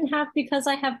we couldn't have because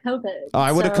I have COVID. Oh,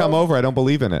 I would have So- come over. I don't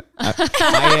believe in it.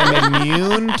 I am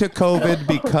immune to COVID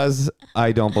because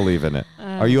I don't believe in it.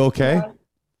 Are you okay? Yeah.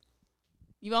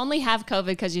 You only have COVID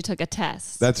because you took a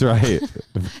test. That's right.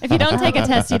 If you don't take a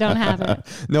test, you don't have it.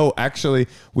 No, actually,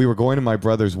 we were going to my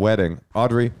brother's wedding.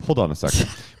 Audrey, hold on a second.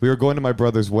 We were going to my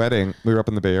brother's wedding. We were up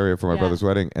in the Bay Area for my Yeah. brother's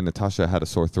wedding, and Natasha had a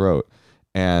sore throat.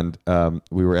 And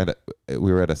we were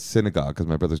at a synagogue because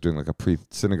my brother's doing like a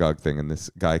pre-synagogue thing, and this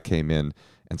guy came in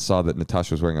and saw that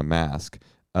Natasha was wearing a mask.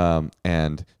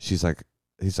 And he's like,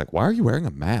 "Why are you wearing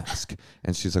a mask?"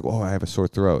 And she's like, "Oh, I have a sore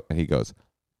throat." And he goes,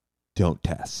 "Don't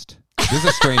test." This is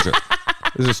a stranger.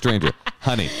 This is a stranger.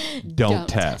 Honey, don't Don't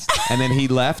test. And then he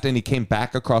left and he came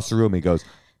back across the room. He goes,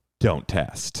 don't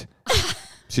test.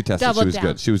 She tested. Double She was down.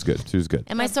 good. She was good. She was good.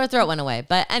 And my sore throat went away.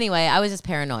 But anyway, I was just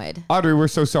paranoid. Audrey, we're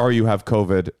so sorry you have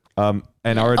COVID. And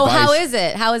our Oh, advice. how is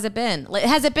it? How has it been? Like,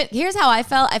 has it been? Here's how I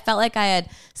felt. I felt like I had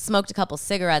smoked a couple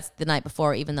cigarettes the night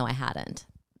before, even though I hadn't.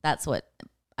 That's what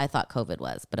I thought COVID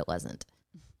was, but it wasn't.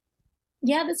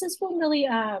 Yeah, this has been really,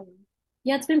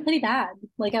 it's been pretty bad.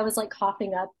 Like I was like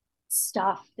coughing up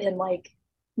stuff and like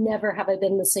never have I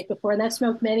been this sick before. And I've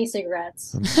smoked many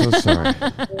cigarettes. I'm so sorry.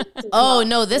 Oh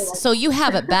no, so you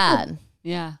have it bad.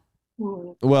 Yeah.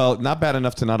 Well, not bad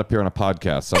enough to not appear on a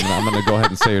podcast. So I'm going to go ahead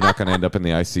and say you're not going to end up in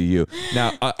the ICU.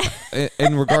 Now,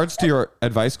 in regards to your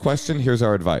advice question, here's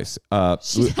our advice.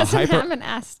 She haven't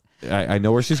asked. I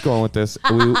know where she's going with this.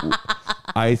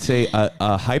 I say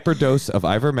a hyper dose of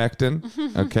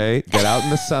ivermectin. Okay, get out in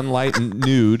the sunlight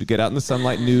nude. Get out in the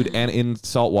sunlight nude and in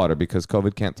salt water because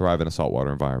COVID can't thrive in a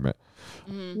saltwater environment.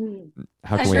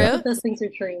 How can I we? know that those things are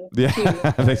true. Yeah,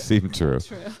 too. they seem true.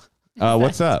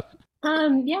 What's up?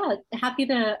 Happy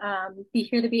to be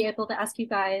here to be able to ask you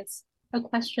guys a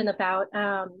question about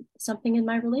something in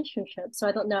my relationship. So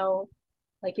I don't know,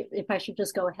 like if I should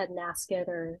just go ahead and ask it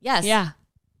or Yes. Yeah.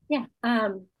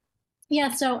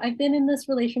 So I've been in this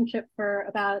relationship for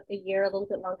about a year, a little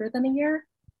bit longer than a year.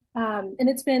 And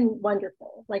it's been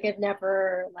wonderful. Like I've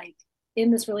never in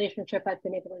this relationship, I've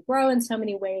been able to grow in so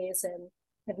many ways and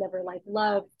I've never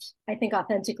loved, I think,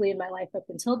 authentically in my life up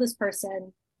until this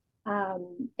person.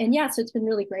 So it's been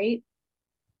really great.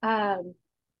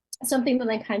 Something that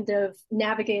I'm kind of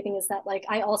navigating is that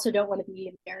I also don't want to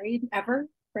be married ever,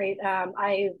 right?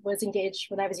 I was engaged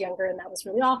when I was younger and that was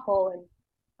really awful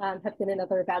and have been in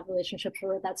other bad relationships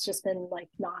where that's just been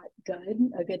not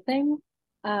a good thing.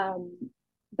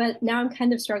 But now I'm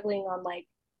kind of struggling on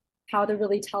how to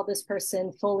really tell this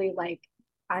person fully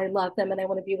I love them and I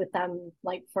want to be with them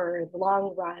for the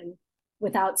long run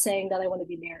without saying that I want to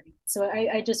be married. So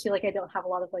I just feel like I don't have a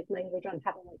lot of language on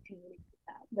how to communicate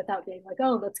that without being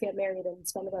oh, let's get married and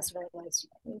spend the rest of our lives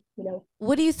together, you know?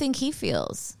 What do you think he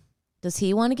feels? Does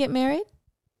he want to get married?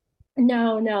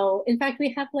 No. In fact,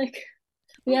 we have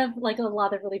a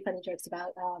lot of really funny jokes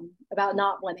about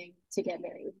not wanting to get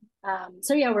married.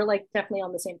 We're definitely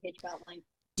on the same page about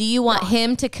do you want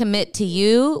him to commit to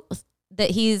you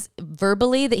that he's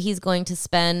going to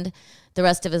spend the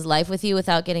rest of his life with you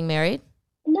without getting married?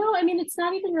 No, I mean, it's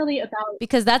not even really about...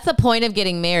 Because that's the point of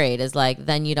getting married is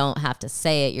then you don't have to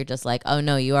say it. You're just oh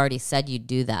no, you already said you'd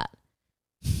do that.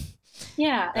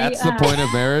 Yeah. That's the point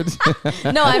of marriage?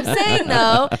 No, I'm saying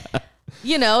though,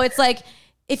 it's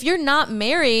if you're not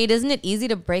married, isn't it easy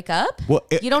to break up? Well,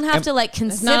 you don't have to consider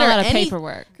There's not a lot of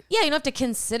paperwork. Yeah, you don't have to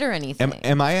consider anything.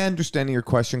 Am I understanding your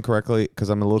question correctly? Because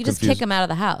I'm a little confused. You just kick him out of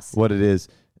the house. What it is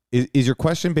your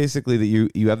question basically that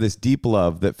you have this deep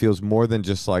love that feels more than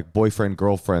just boyfriend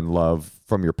girlfriend love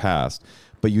from your past,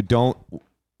 but you're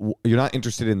not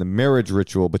interested in the marriage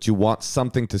ritual, but you want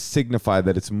something to signify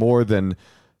that it's more than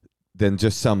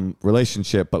just some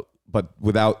relationship, but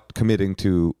without committing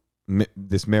to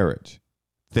this marriage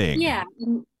thing. Yeah,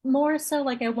 more so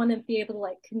I want to be able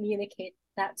to communicate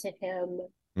that to him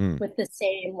with the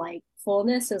same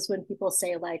fullness as when people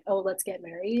say oh, let's get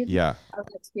married. Yeah, I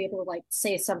would like to be able to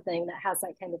say something that has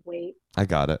that kind of weight. I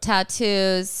got it.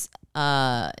 Tattoos.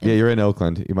 Yeah, you're in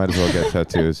Oakland. You might as well get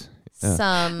tattoos. Yeah.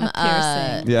 Some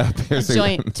piercing. Piercing.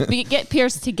 Joint. Get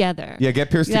pierced together. Yeah,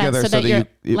 get pierced together so that you're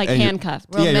and handcuffed.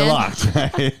 Yeah, you're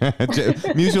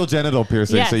locked. Mutual genital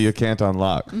piercing, so you can't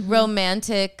unlock.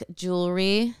 Romantic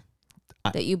jewelry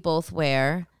that you both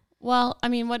wear. Well, I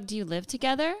mean, what do you live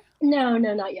together? No,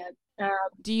 not yet.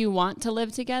 Do you want to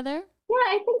live together? Yeah,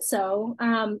 I think so.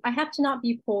 I have to not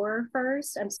be poor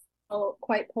first. I'm still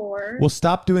quite poor. Well,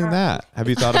 stop doing that. Have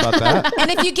you thought about that? And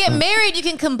if you get married, you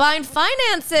can combine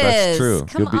finances. That's true.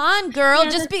 Come on, girl. Yeah,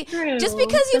 just true. because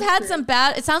you've That's had true. some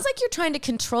bad. It sounds like you're trying to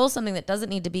control something that doesn't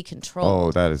need to be controlled.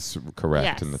 Oh, that is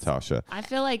correct, Yes. Natasha. I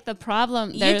feel like the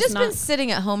problem. You've there's just not, been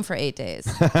sitting at home for 8 days.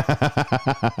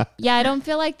 Yeah, I don't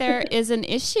feel like there is an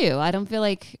issue. I don't feel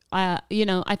like, I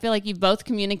feel like you've both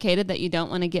communicated that you don't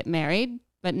want to get married,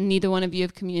 but neither one of you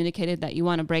have communicated that you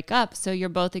want to break up. So you're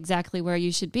both exactly where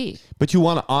you should be. But you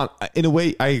want to, in a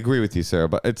way, I agree with you, Sarah,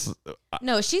 but it's...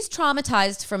 No, she's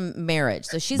traumatized from marriage.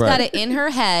 So she's Right. got it in her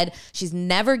head. She's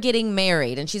never getting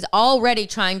married. And she's already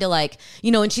trying to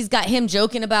and she's got him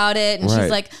joking about it. And Right.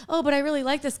 she's like, oh, but I really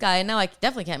like this guy. And now I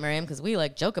definitely can't marry him because we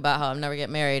joke about how I'm never get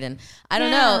married. And I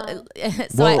don't know.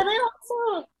 So Well- But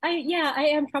I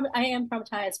am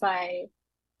traumatized by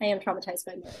I am traumatized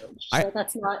by marriage. So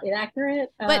that's not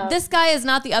inaccurate. But this guy is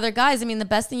not the other guys. I mean, the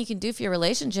best thing you can do for your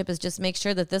relationship is just make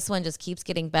sure that this one just keeps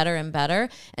getting better and better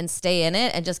and stay in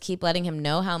it and just keep letting him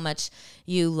know how much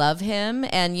you love him.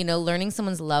 And, you know, learning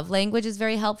someone's love language is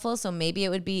very helpful. So maybe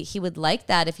he would like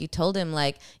that if you told him,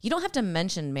 like, you don't have to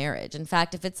mention marriage. In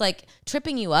fact, if it's like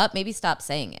tripping you up, maybe stop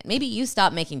saying it. Maybe you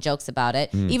stop making jokes about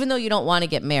it, even though you don't want to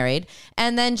get married.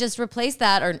 And then just replace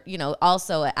that, or, you know,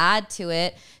 also add to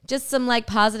it just some like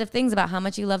positive things about how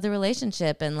much you love the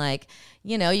relationship. And like,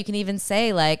 you know, you can even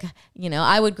say like, you know,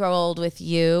 I would grow old with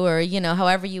you, or, you know,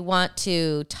 however you want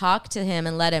to talk to him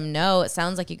and let him know. It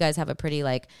sounds like you guys have a pretty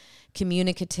like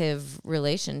communicative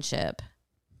relationship.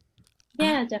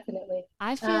 Yeah, definitely.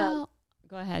 I feel,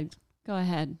 go ahead.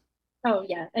 Oh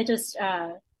yeah. I just,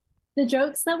 the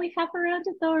jokes that we have around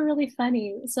it though are really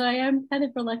funny. So I am kind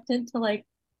of reluctant to like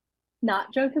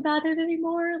not joke about it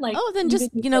anymore. Like, oh, then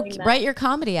just, you know, write your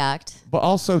comedy act. But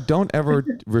also, don't ever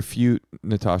refute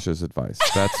Natasha's advice.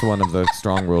 That's one of the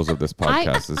strong rules of this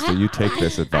podcast, is that you take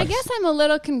this advice. I guess I'm a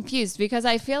little confused because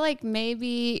I feel like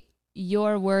maybe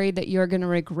you're worried that you're going to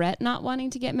regret not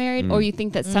wanting to get married, or you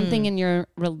think that something in your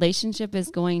relationship is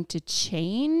going to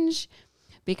change.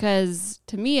 Because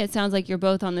to me, it sounds like you're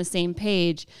both on the same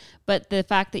page, but the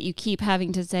fact that you keep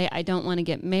having to say, I don't want to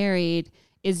get married,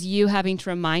 is you having to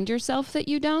remind yourself that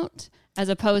you don't, as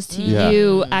opposed to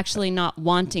you actually not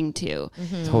wanting to.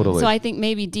 Totally. So I think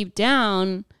maybe deep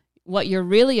down, what you're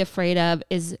really afraid of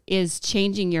is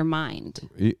changing your mind.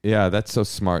 Yeah, that's so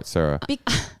smart, Sarah.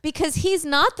 Because he's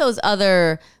not those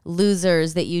other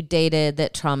losers that you dated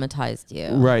that traumatized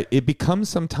you. Right. It becomes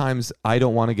sometimes, I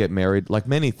don't want to get married, like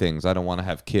many things. I don't want to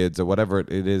have kids or whatever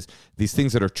it is. These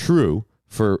things that are true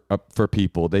for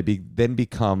people, they then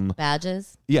become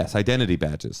badges. Yes, identity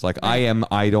badges. Like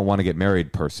I don't want to get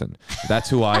married person. That's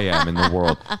who I am in the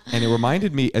world. And it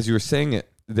reminded me, as you were saying it,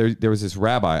 there was this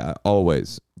rabbi. I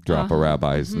always drop a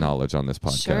rabbi's knowledge on this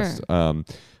podcast.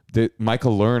 Sure.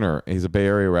 Michael Lerner, he's a Bay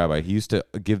Area rabbi. He used to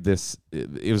give this.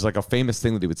 It was like a famous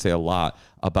thing that he would say a lot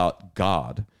about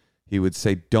God. He would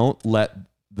say, "Don't let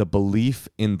the belief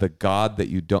in the God that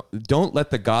you don't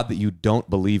let the God that you don't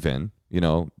believe in, you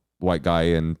know, white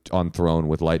guy on throne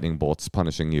with lightning bolts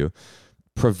punishing you,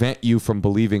 prevent you from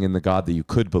believing in the God that you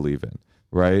could believe in."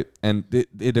 Right. And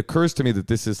it occurs to me that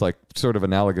this is like sort of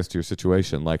analogous to your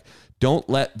situation. Like, don't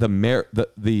let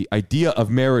the idea of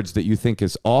marriage that you think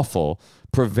is awful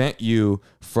prevent you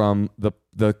from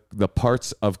the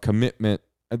parts of commitment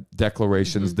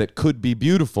declarations that could be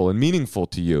beautiful and meaningful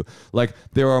to you. Like,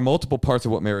 there are multiple parts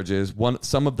of what marriage is.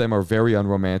 Some of them are very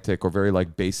unromantic or very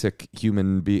like basic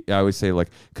I always say like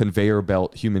conveyor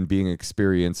belt human being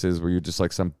experiences where you're just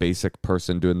like some basic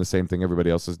person doing the same thing everybody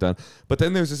else has done. But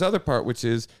then there's this other part which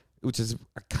is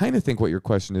I kind of think what your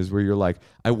question is, where you're like,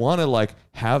 I want to like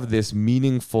have this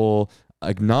meaningful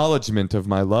acknowledgement of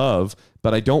my love,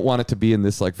 but I don't want it to be in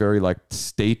this like very like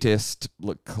statist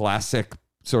classic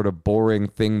sort of boring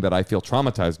thing that I feel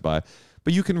traumatized by.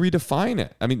 But you can redefine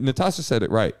it. I mean, Natasha said it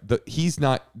right.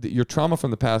 Your trauma from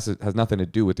the past has nothing to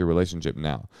do with your relationship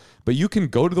now. But you can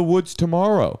go to the woods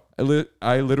tomorrow.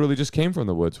 I literally just came from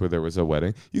the woods where there was a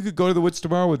wedding. You could go to the woods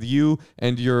tomorrow with you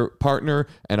and your partner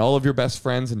and all of your best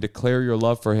friends and declare your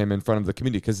love for him in front of the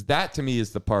community. Because that to me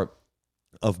is the part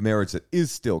of marriage that is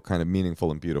still kind of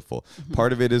meaningful and beautiful.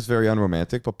 Part of it is very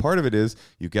unromantic, but part of it is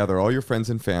you gather all your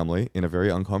friends and family in a very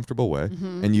uncomfortable way,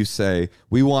 and you say,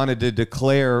 we wanted to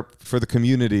declare for the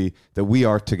community that we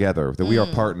are together, that we are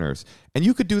partners. And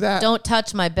you could do that. Don't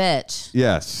touch my bitch.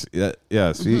 Yes.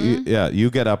 Yes.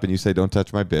 You get up and you say, don't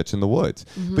touch my bitch in the woods.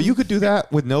 But you could do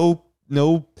that with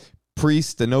no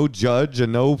priest and no judge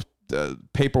and no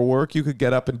paperwork. You could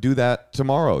get up and do that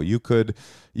tomorrow. You could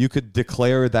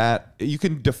declare that. You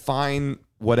can define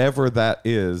whatever that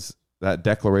is, that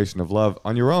declaration of love,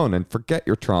 on your own, and forget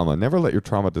your trauma. Never let your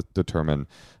trauma determine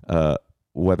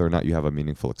whether or not you have a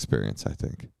meaningful experience, I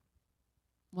think.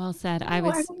 Well said.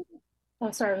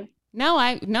 Sorry. No,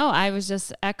 I was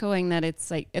just echoing that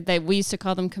it's like that we used to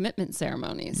call them commitment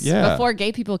ceremonies. Yeah. Before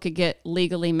gay people could get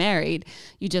legally married,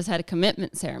 you just had a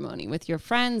commitment ceremony with your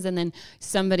friends, and then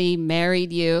somebody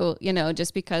married you, you know,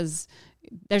 just because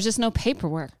there's just no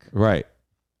paperwork. Right.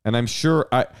 And I'm sure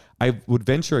I would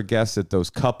venture a guess that those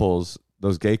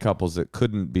gay couples that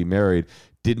couldn't be married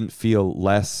didn't feel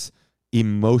less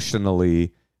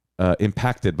emotionally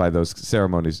impacted by those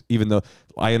ceremonies, even though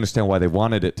I understand why they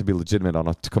wanted it to be legitimate on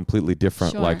a completely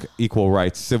different, like equal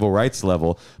rights, civil rights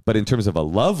level. But in terms of a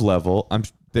love level,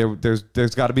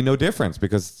 there's got to be no difference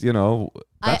because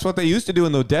that's what they used to do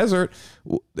in the desert.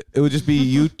 It would just be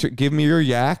you give me your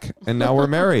yak, and now we're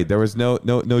married. There was no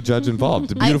judge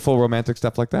involved. Beautiful romantic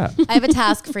stuff like that. I have a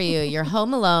task for you. You're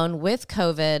home alone with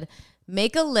COVID.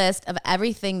 Make a list of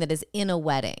everything that is in a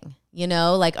wedding.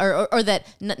 Like, or that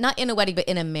not in a wedding, but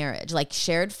in a marriage, like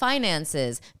shared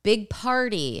finances, big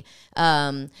party,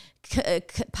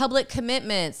 public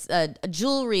commitments,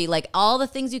 jewelry, like all the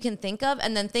things you can think of.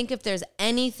 And then think if there's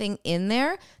anything in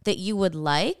there that you would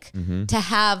like to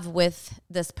have with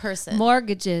this person.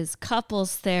 Mortgages,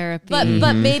 couples therapy.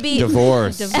 But maybe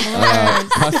divorce,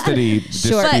 custody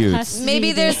disputes. Custody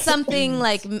maybe there's something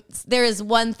like there is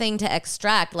one thing to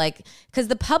extract, like, because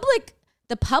the public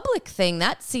thing,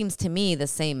 that seems to me the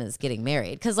same as getting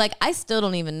married. Because like I still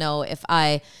don't even know if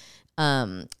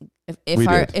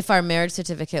if our marriage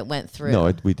certificate went through.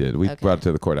 No, we did. We brought it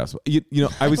to the courthouse. I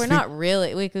was. We're not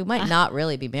really. We might not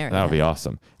really be married. That would be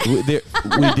awesome. We did.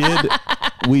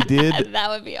 That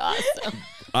would be awesome.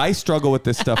 I struggle with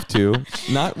this stuff too.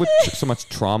 Not with so much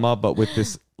trauma, but with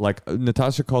this. Like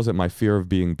Natasha calls it, my fear of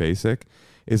being basic.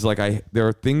 Is like there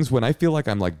are things when I feel like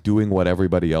I'm like doing what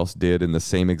everybody else did in the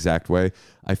same exact way.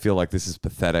 I feel like this is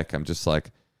pathetic. I'm just like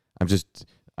I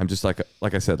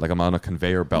said, like I'm on a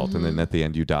conveyor belt, and then at the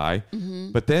end you die.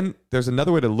 But then there's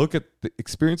another way to look at the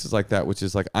experiences like that, which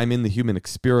is like I'm in the human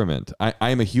experiment. I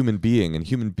am a human being, and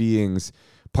human beings,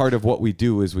 part of what we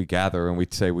do is we gather and we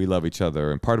say we love each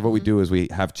other, and part of what we do is we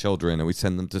have children and we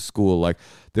send them to school. Like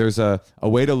there's a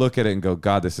way to look at it and go,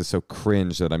 God, this is so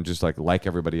cringe that I'm just like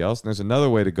everybody else. And there's another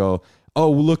way to go, oh,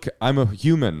 look, I'm a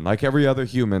human like every other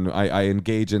human. I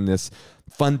engage in this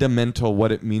fundamental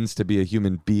what it means to be a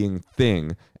human being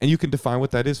thing, and you can define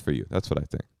what that is for you. That's what I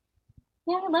think.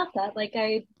 Yeah, I love that. Like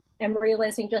I am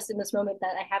realizing just in this moment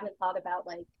that I haven't thought about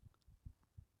like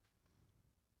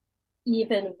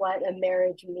even what a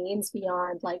marriage means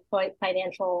beyond like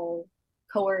financial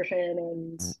coercion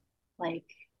and like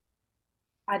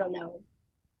I don't know,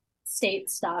 state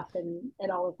stuff and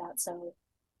all of that. So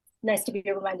nice to be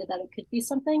reminded that it could be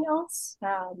something else.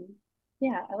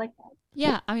 Yeah, I like that.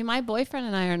 Yeah, I mean, my boyfriend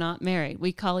and I are not married.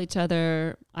 We call each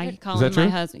other. I call Is him that true?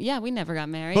 my husband. Yeah, we never got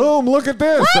married. Boom! Look at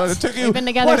this. It took you. We've been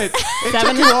together It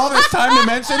took you all this time to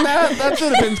mention that. That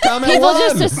should have been comment People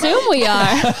one. just assume we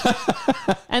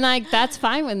are, and like that's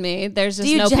fine with me. There's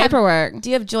just no paperwork.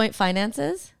 Do you have joint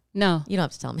finances? No, you don't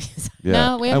have to tell me. Yeah.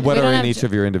 No, and what are in each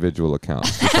of your individual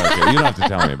accounts? You don't have to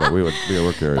tell me, but we're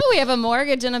curious. Oh, we have a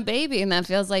mortgage and a baby, and that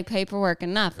feels like paperwork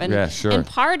enough. And, yeah, sure. And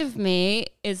part of me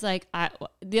is like,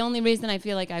 the only reason I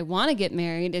feel like I want to get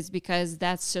married is because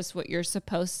that's just what you're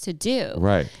supposed to do.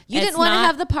 Right. You didn't want to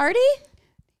have the party?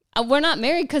 We're not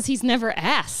married because he's never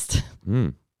asked.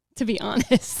 To be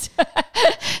honest.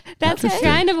 That's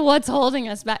kind of what's holding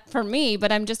us back for me.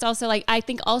 But I'm just also like, I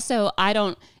think also I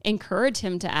don't encourage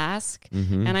him to ask.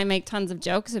 And I make tons of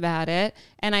jokes about it.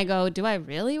 And I go, do I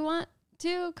really want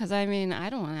to? Because I mean,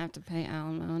 I don't want to have to pay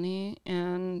alimony.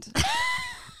 And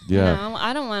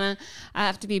I don't want to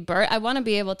have to be I want to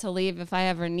be able to leave if I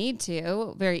ever need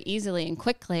to very easily and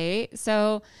quickly.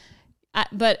 So,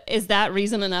 but is that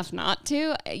reason enough not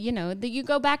to? That you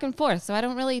go back and forth. So I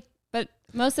don't really, but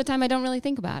most of the time I don't really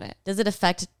think about it. Does it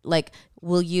affect, like,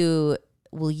 will you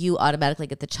automatically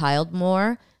get the child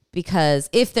more because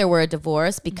if there were a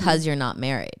divorce because you're not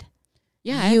married?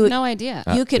 Yeah, I have no idea.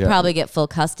 You could probably get full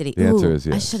custody. The answer is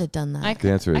yes. I should have done that.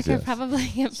 The answer is yes. I could probably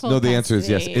get full custody. No, the answer is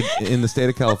yes. In the state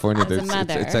of California,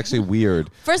 it's actually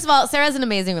weird. First of all, Sarah has an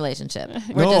amazing relationship.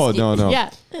 No. Yeah.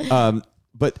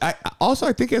 But I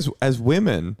think as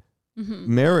women,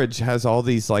 marriage has all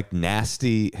these like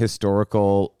nasty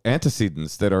historical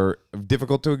antecedents that are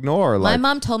difficult to ignore. My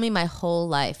mom told me my whole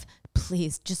life,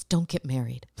 please just don't get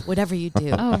married, whatever you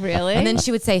do. Oh, really? And then she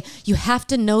would say, you have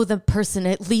to know the person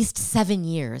at least 7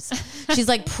 years. She's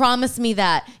like, promise me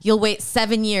that you'll wait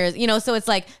 7 years. So it's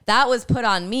like that was put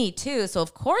on me too. So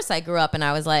of course I grew up and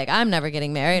I was like, I'm never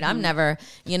getting married. I'm never,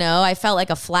 I felt like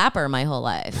a flapper my whole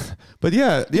life. But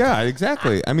yeah,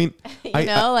 exactly. I mean,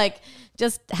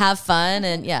 just have fun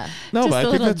and No, just but I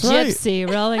think that's gypsy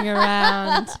rolling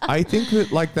around. I think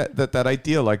that like that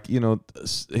idea, like,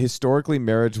 historically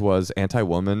marriage was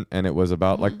anti-woman and it was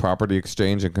about like property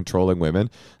exchange and controlling women.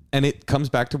 And it comes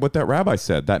back to what that rabbi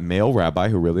said, that male rabbi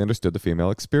who really understood the female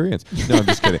experience. No, I'm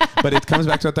just kidding. But it comes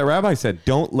back to what that rabbi said.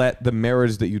 Don't let the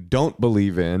marriage that you don't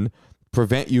believe in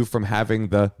prevent you from having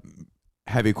the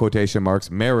heavy quotation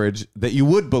marks marriage that you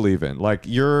would believe in. Like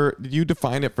you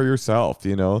define it for yourself,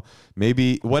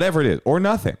 maybe whatever it is or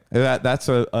nothing. That's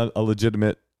a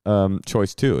legitimate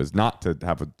choice too, is not to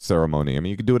have a ceremony. I mean,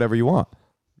 you can do whatever you want.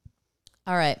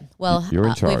 All right. Well, You're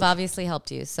in charge. we've obviously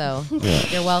helped you, so Yeah.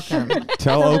 you're welcome.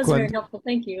 Tell That was very Oakland. helpful.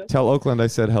 Thank you. Tell Oakland I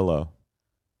said hello.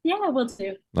 Yeah, we'll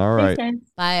do. All right. Thanks,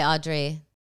 guys. Bye, Audrey.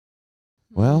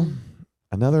 Well,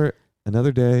 another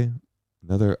day,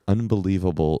 another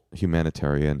unbelievable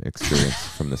humanitarian experience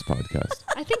from this podcast.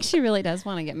 I think she really does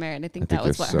want to get married. I think I think that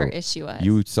was you're what so- her issue was.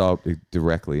 You saw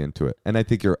directly into it. And I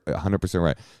think you're 100%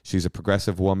 right. She's a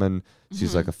progressive woman.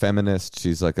 She's like a feminist.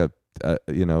 She's like a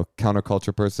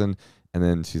counterculture person. And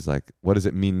then she's like, what does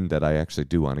it mean that I actually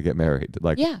do want to get married?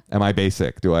 Like, am I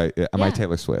basic? Am I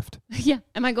Taylor Swift? Yeah.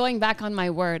 Am I going back on my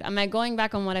word? Am I going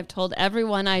back on what I've told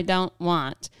everyone I don't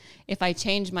want? If I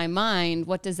change my mind,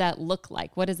 what does that look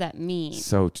like? What does that mean?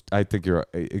 So I think you're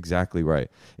exactly right.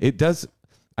 It does.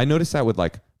 I noticed that with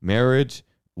like marriage,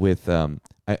 with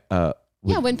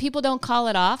when people don't call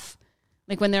it off,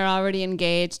 like when they're already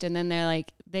engaged and then they're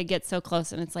like, they get so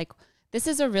close and it's like, this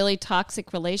is a really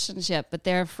toxic relationship, but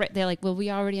they're afraid. They're like, well,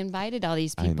 we already invited all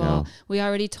these people. We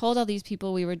already told all these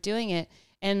people we were doing it.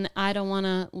 And I don't want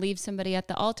to leave somebody at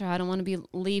the altar. I don't want to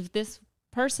leave this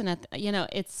person at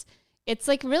it's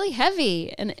like really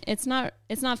heavy and it's not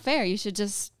fair. You should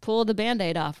just pull the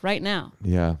Band-Aid off right now.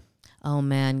 Yeah. Oh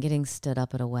man, getting stood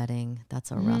up at a wedding.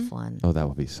 That's a rough one. Oh, that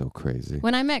would be so crazy.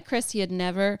 When I met Chris, he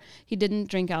didn't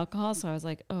drink alcohol. So I was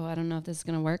like, oh, I don't know if this is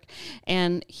going to work.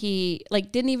 And he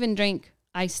didn't even drink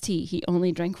iced tea. He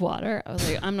only drank water. I was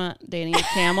like, I'm not dating a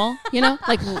camel,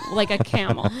 like a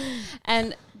camel.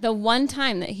 And the one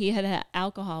time that he had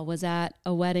alcohol was at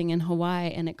a wedding in Hawaii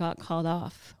and it got called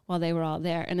off while they were all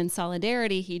there. And in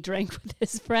solidarity, he drank with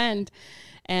his friend.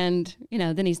 And,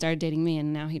 then he started dating me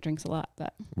and now he drinks a lot.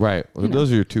 But right. Well,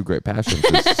 those are your two great passions.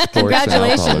 Is sports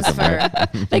Congratulations and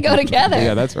alcoholism, right? they go together.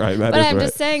 Yeah, that's right. But I'm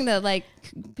just saying that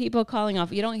people calling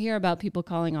off, you don't hear about people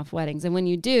calling off weddings. And when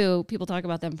you do, people talk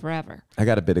about them forever. I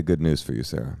got a bit of good news for you,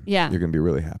 Sarah. Yeah. You're going to be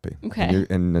really happy. Okay.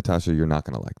 And Natasha, you're not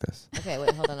going to like this. Okay,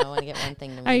 wait, hold on. I want to get one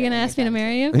thing. Are you going to ask me to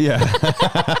marry you? Yeah.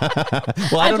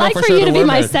 Well, I'd like for you to be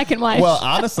my second wife. Well,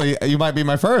 honestly, you might be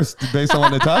my first based on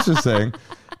what Natasha's saying.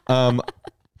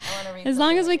 As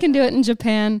long as we can do it in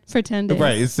Japan for 10 days.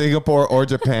 Right, it's Singapore or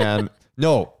Japan.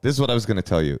 No, this is what I was going to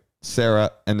tell you.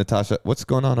 Sarah and Natasha, what's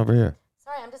going on over here?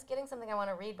 Sorry, I'm just getting something I want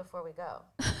to read before we go.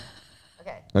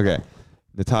 Okay. Okay.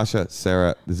 Natasha,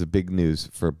 Sarah, this is big news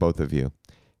for both of you.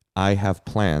 I have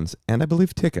plans, and I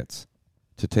believe tickets,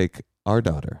 to take our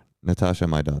daughter, Natasha,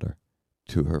 my daughter,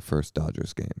 to her first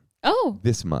Dodgers game. Oh.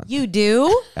 This month. You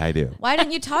do? I do. Why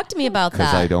didn't you talk to me about that?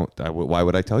 Because I don't. Why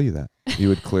would I tell you that? You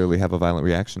would clearly have a violent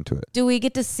reaction to it. Do we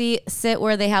get to sit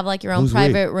where they have like your own Who's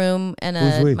private room and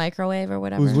Who's we? a microwave or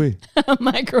whatever? Who's we? A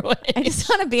microwave. I just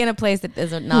want to be in a place that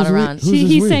is not Who's we? around. Who's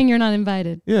He's we? saying you're not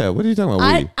invited. Yeah, what are you talking about?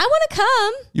 I We? want to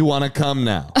come. You want to come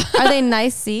now? Are they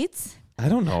nice seats? I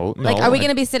don't know. No, Like, are we going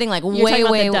to be sitting like You're way, talking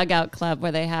about way? the dugout club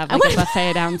where they have like a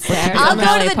buffet downstairs. I'll and go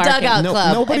valet to the parking. dugout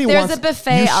club. Nobody If there's wants, a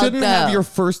buffet, you I'll shouldn't go. have your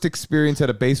first experience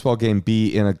at a baseball game be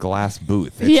in a glass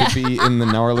booth. It Yeah. should be in the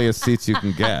gnarliest seats you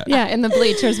can get. Yeah, in the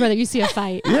bleachers where you see a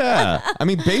fight. Yeah. I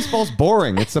mean, baseball's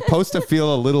boring. It's supposed to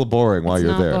feel a little boring while It's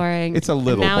you're not there. boring. It's a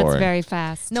little now boring. it's very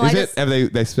fast. No, Is I it? just Have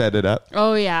they sped it up?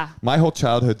 Oh, yeah. My whole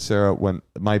childhood, Sarah, when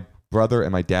my brother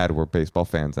and my dad were baseball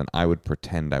fans, and I would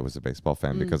pretend I was a baseball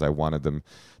fan because I wanted them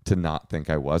to not think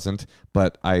I wasn't.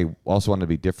 But I also wanted to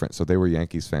be different. So they were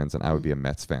Yankees fans, and I would be a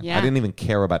Mets fan. Yeah. I didn't even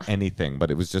care about anything, but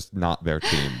it was just not their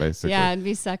team, basically. Yeah, it'd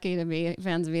be sucky to be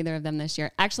fans of either of them this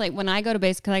year. Actually, when I go to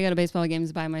because I go to baseball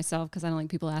games by myself because I don't like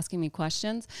people asking me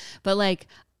questions. But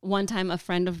one time a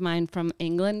friend of mine from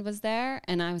England was there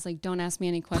and I was like, don't ask me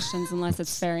any questions unless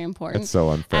it's very important. That's so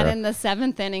unfair. And in the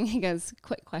 7th inning, he goes,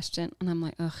 quick question. And I'm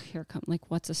like, ugh, here come,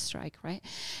 what's a strike, right?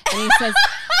 And he says,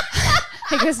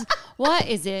 he goes, what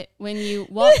is it when you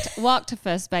walk to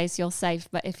first base, you're safe,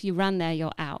 but if you run there, you're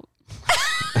out?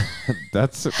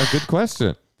 That's a good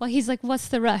question. Well, he's like, what's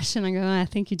the rush? And I go, I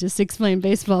think you just explained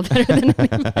baseball better than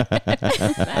anybody.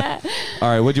 All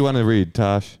right, what do you want to read,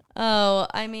 Tosh? Oh,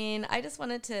 I mean, I just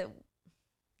wanted to.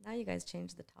 Now you guys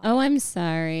changed the topic. Oh, I'm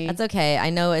sorry. That's okay.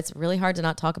 I know it's really hard to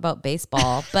not talk about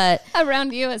baseball, but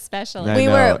Around you especially. I we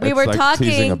know, were it's like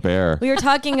teasing talking. a bear. We were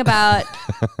talking about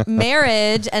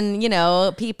marriage and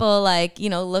people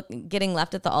getting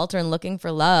left at the altar and looking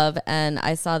for love. And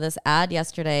I saw this ad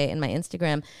yesterday in my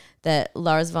Instagram that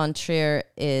Lars von Trier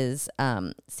is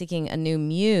seeking a new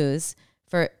muse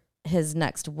for his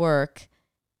next work.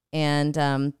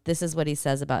 And this is what he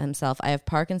says about himself. I have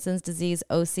Parkinson's disease,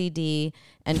 OCD,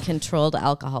 and controlled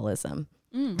alcoholism.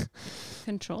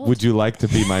 Controlled. Would you like to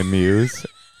be my muse?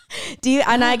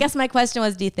 And I guess my question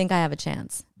was, do you think I have a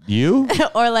chance? You?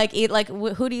 Or like eat like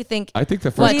who do you think? I think the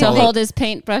What, first to caller. hold his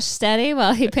paintbrush steady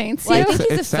while he paints Well, I you? think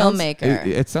he's a sounds, filmmaker.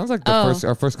 It sounds like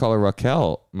our first caller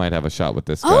Raquel might have a shot with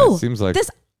this guy. Oh, Seems like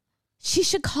she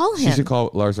should call him. she should call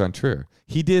Lars von Trier.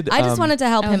 He did. I just wanted to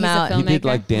help him he's a out. He did filmmaker.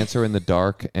 like Dancer in the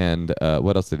Dark, and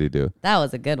what else did he do? That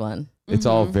was a good one. It's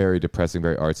all very depressing,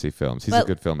 very artsy films. He's a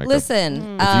good filmmaker.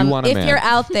 Listen, If you want a if man- you're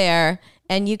out there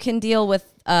and you can deal with,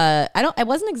 I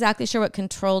wasn't exactly sure what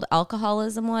controlled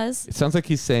alcoholism was, It sounds like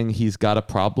he's saying he's got a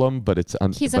problem, but it's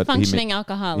He's a functioning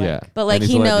alcoholic. Yeah, but like and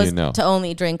he's he letting knows you know. to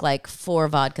only drink like 4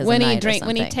 vodkas When a he night or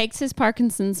when he something. takes his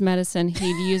Parkinson's medicine, he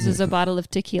uses a bottle of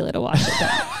tequila to wash it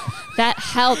down. That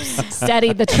helps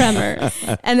steady the tremors.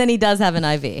 And then he does have an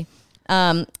IV.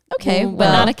 Okay, but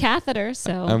well, not a catheter.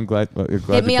 So I'm glad. You're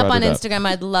glad hit you me up brought on it Instagram.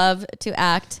 I'd love to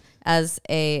act as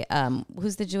a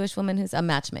who's the Jewish woman who's a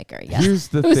matchmaker. Yeah. Here's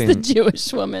the who's thing. the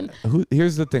Jewish woman?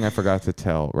 Here's the thing I forgot to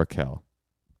tell Raquel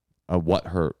what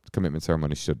her commitment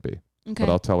ceremony should be. Okay. But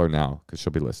I'll tell her now because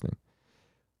she'll be listening.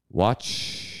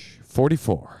 Watch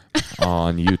 44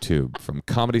 on YouTube from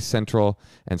Comedy Central,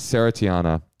 and Sarah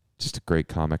Tiana, just a great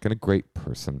comic and a great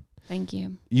person. Thank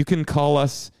you. You can call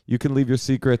us. You can leave your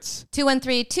secrets.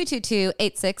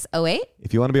 213-222-8608.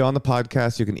 If you want to be on the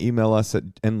podcast, you can email us at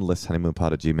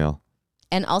endlesshoneymoonpod@gmail.com.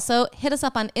 And also hit us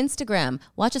up on Instagram,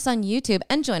 watch us on YouTube,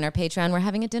 and join our Patreon. We're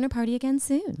having a dinner party again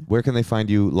soon. Where can they find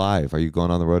you live? Are you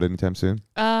going on the road anytime soon?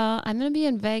 I'm gonna be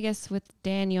in Vegas with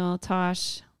Daniel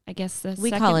Tosh. I guess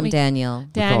We call him Daniel.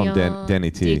 Daniel, We call him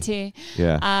Danny T. DT.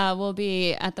 Yeah. We'll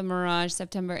be at the Mirage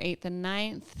September 8th and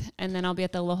 9th, and then I'll be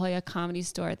at the La Jolla Comedy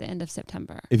Store at the end of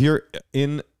September. If you're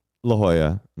in La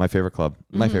Jolla, my favorite club,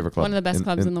 my favorite club. One of the best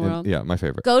clubs in the world. Yeah, my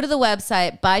favorite. Go to the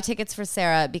website, buy tickets for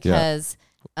Sarah because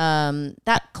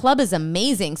that club is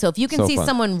amazing. So if you can So see fun.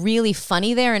 someone really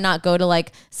funny there and not go to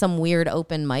like some weird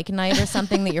open mic night or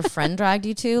something that your friend dragged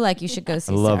you to, like you should go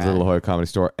see I love Sarah. the La Jolla Comedy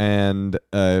Store, and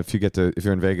if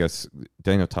you're in Vegas,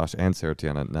 Daniel Tosh and Sarah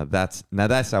Tiana. Now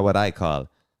that's what I call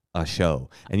a show.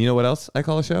 And you know what else I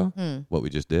call a show? What we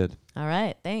just did. All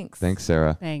right. Thanks. Thanks,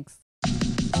 Sarah. Thanks.